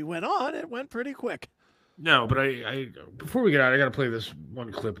on, it went pretty quick. No, but I before we get out, I got to play this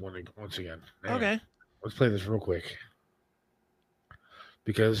one clip once again. Okay. Let's play this real quick.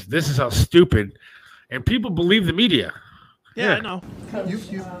 Because this is how stupid, and people believe the media. Yeah, I know. Coach,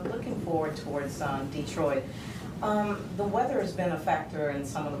 looking forward towards Detroit. The weather has been a factor in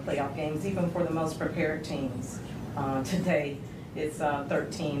some of the playoff games, even for the most prepared teams. Today, it's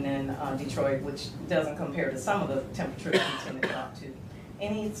 13 in Detroit, which doesn't compare to some of the temperatures we tend to go up to.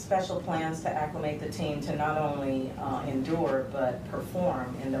 Any special plans to acclimate the team to not only endure, but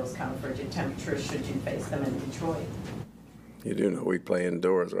perform in those kind of frigid temperatures should you face them in Detroit? You do know we play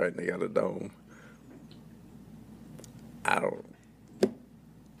indoors, right? And they got a dome.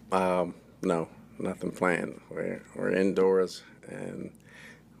 No, nothing planned. We're indoors, and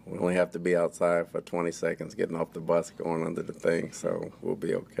we only have to be outside for 20 seconds getting off the bus going under the thing, so we'll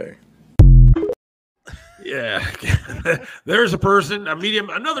be okay. Yeah. There's a person,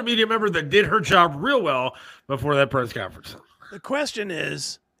 another media member that did her job real well before that press conference. The question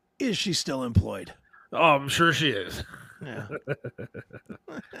is she still employed? Oh, I'm sure she is. Yeah.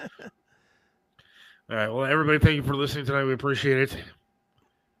 All right. Well, everybody, thank you for listening tonight. We appreciate it.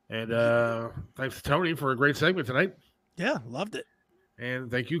 And thanks to Tony for a great segment tonight. Yeah, loved it.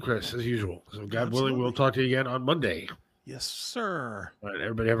 And thank you, Chris, as usual. So God willing, we'll talk to you again on Monday. Yes, sir. All right,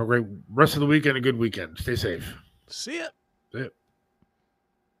 everybody have a great rest of the week and a good weekend. Stay safe. See ya. See ya.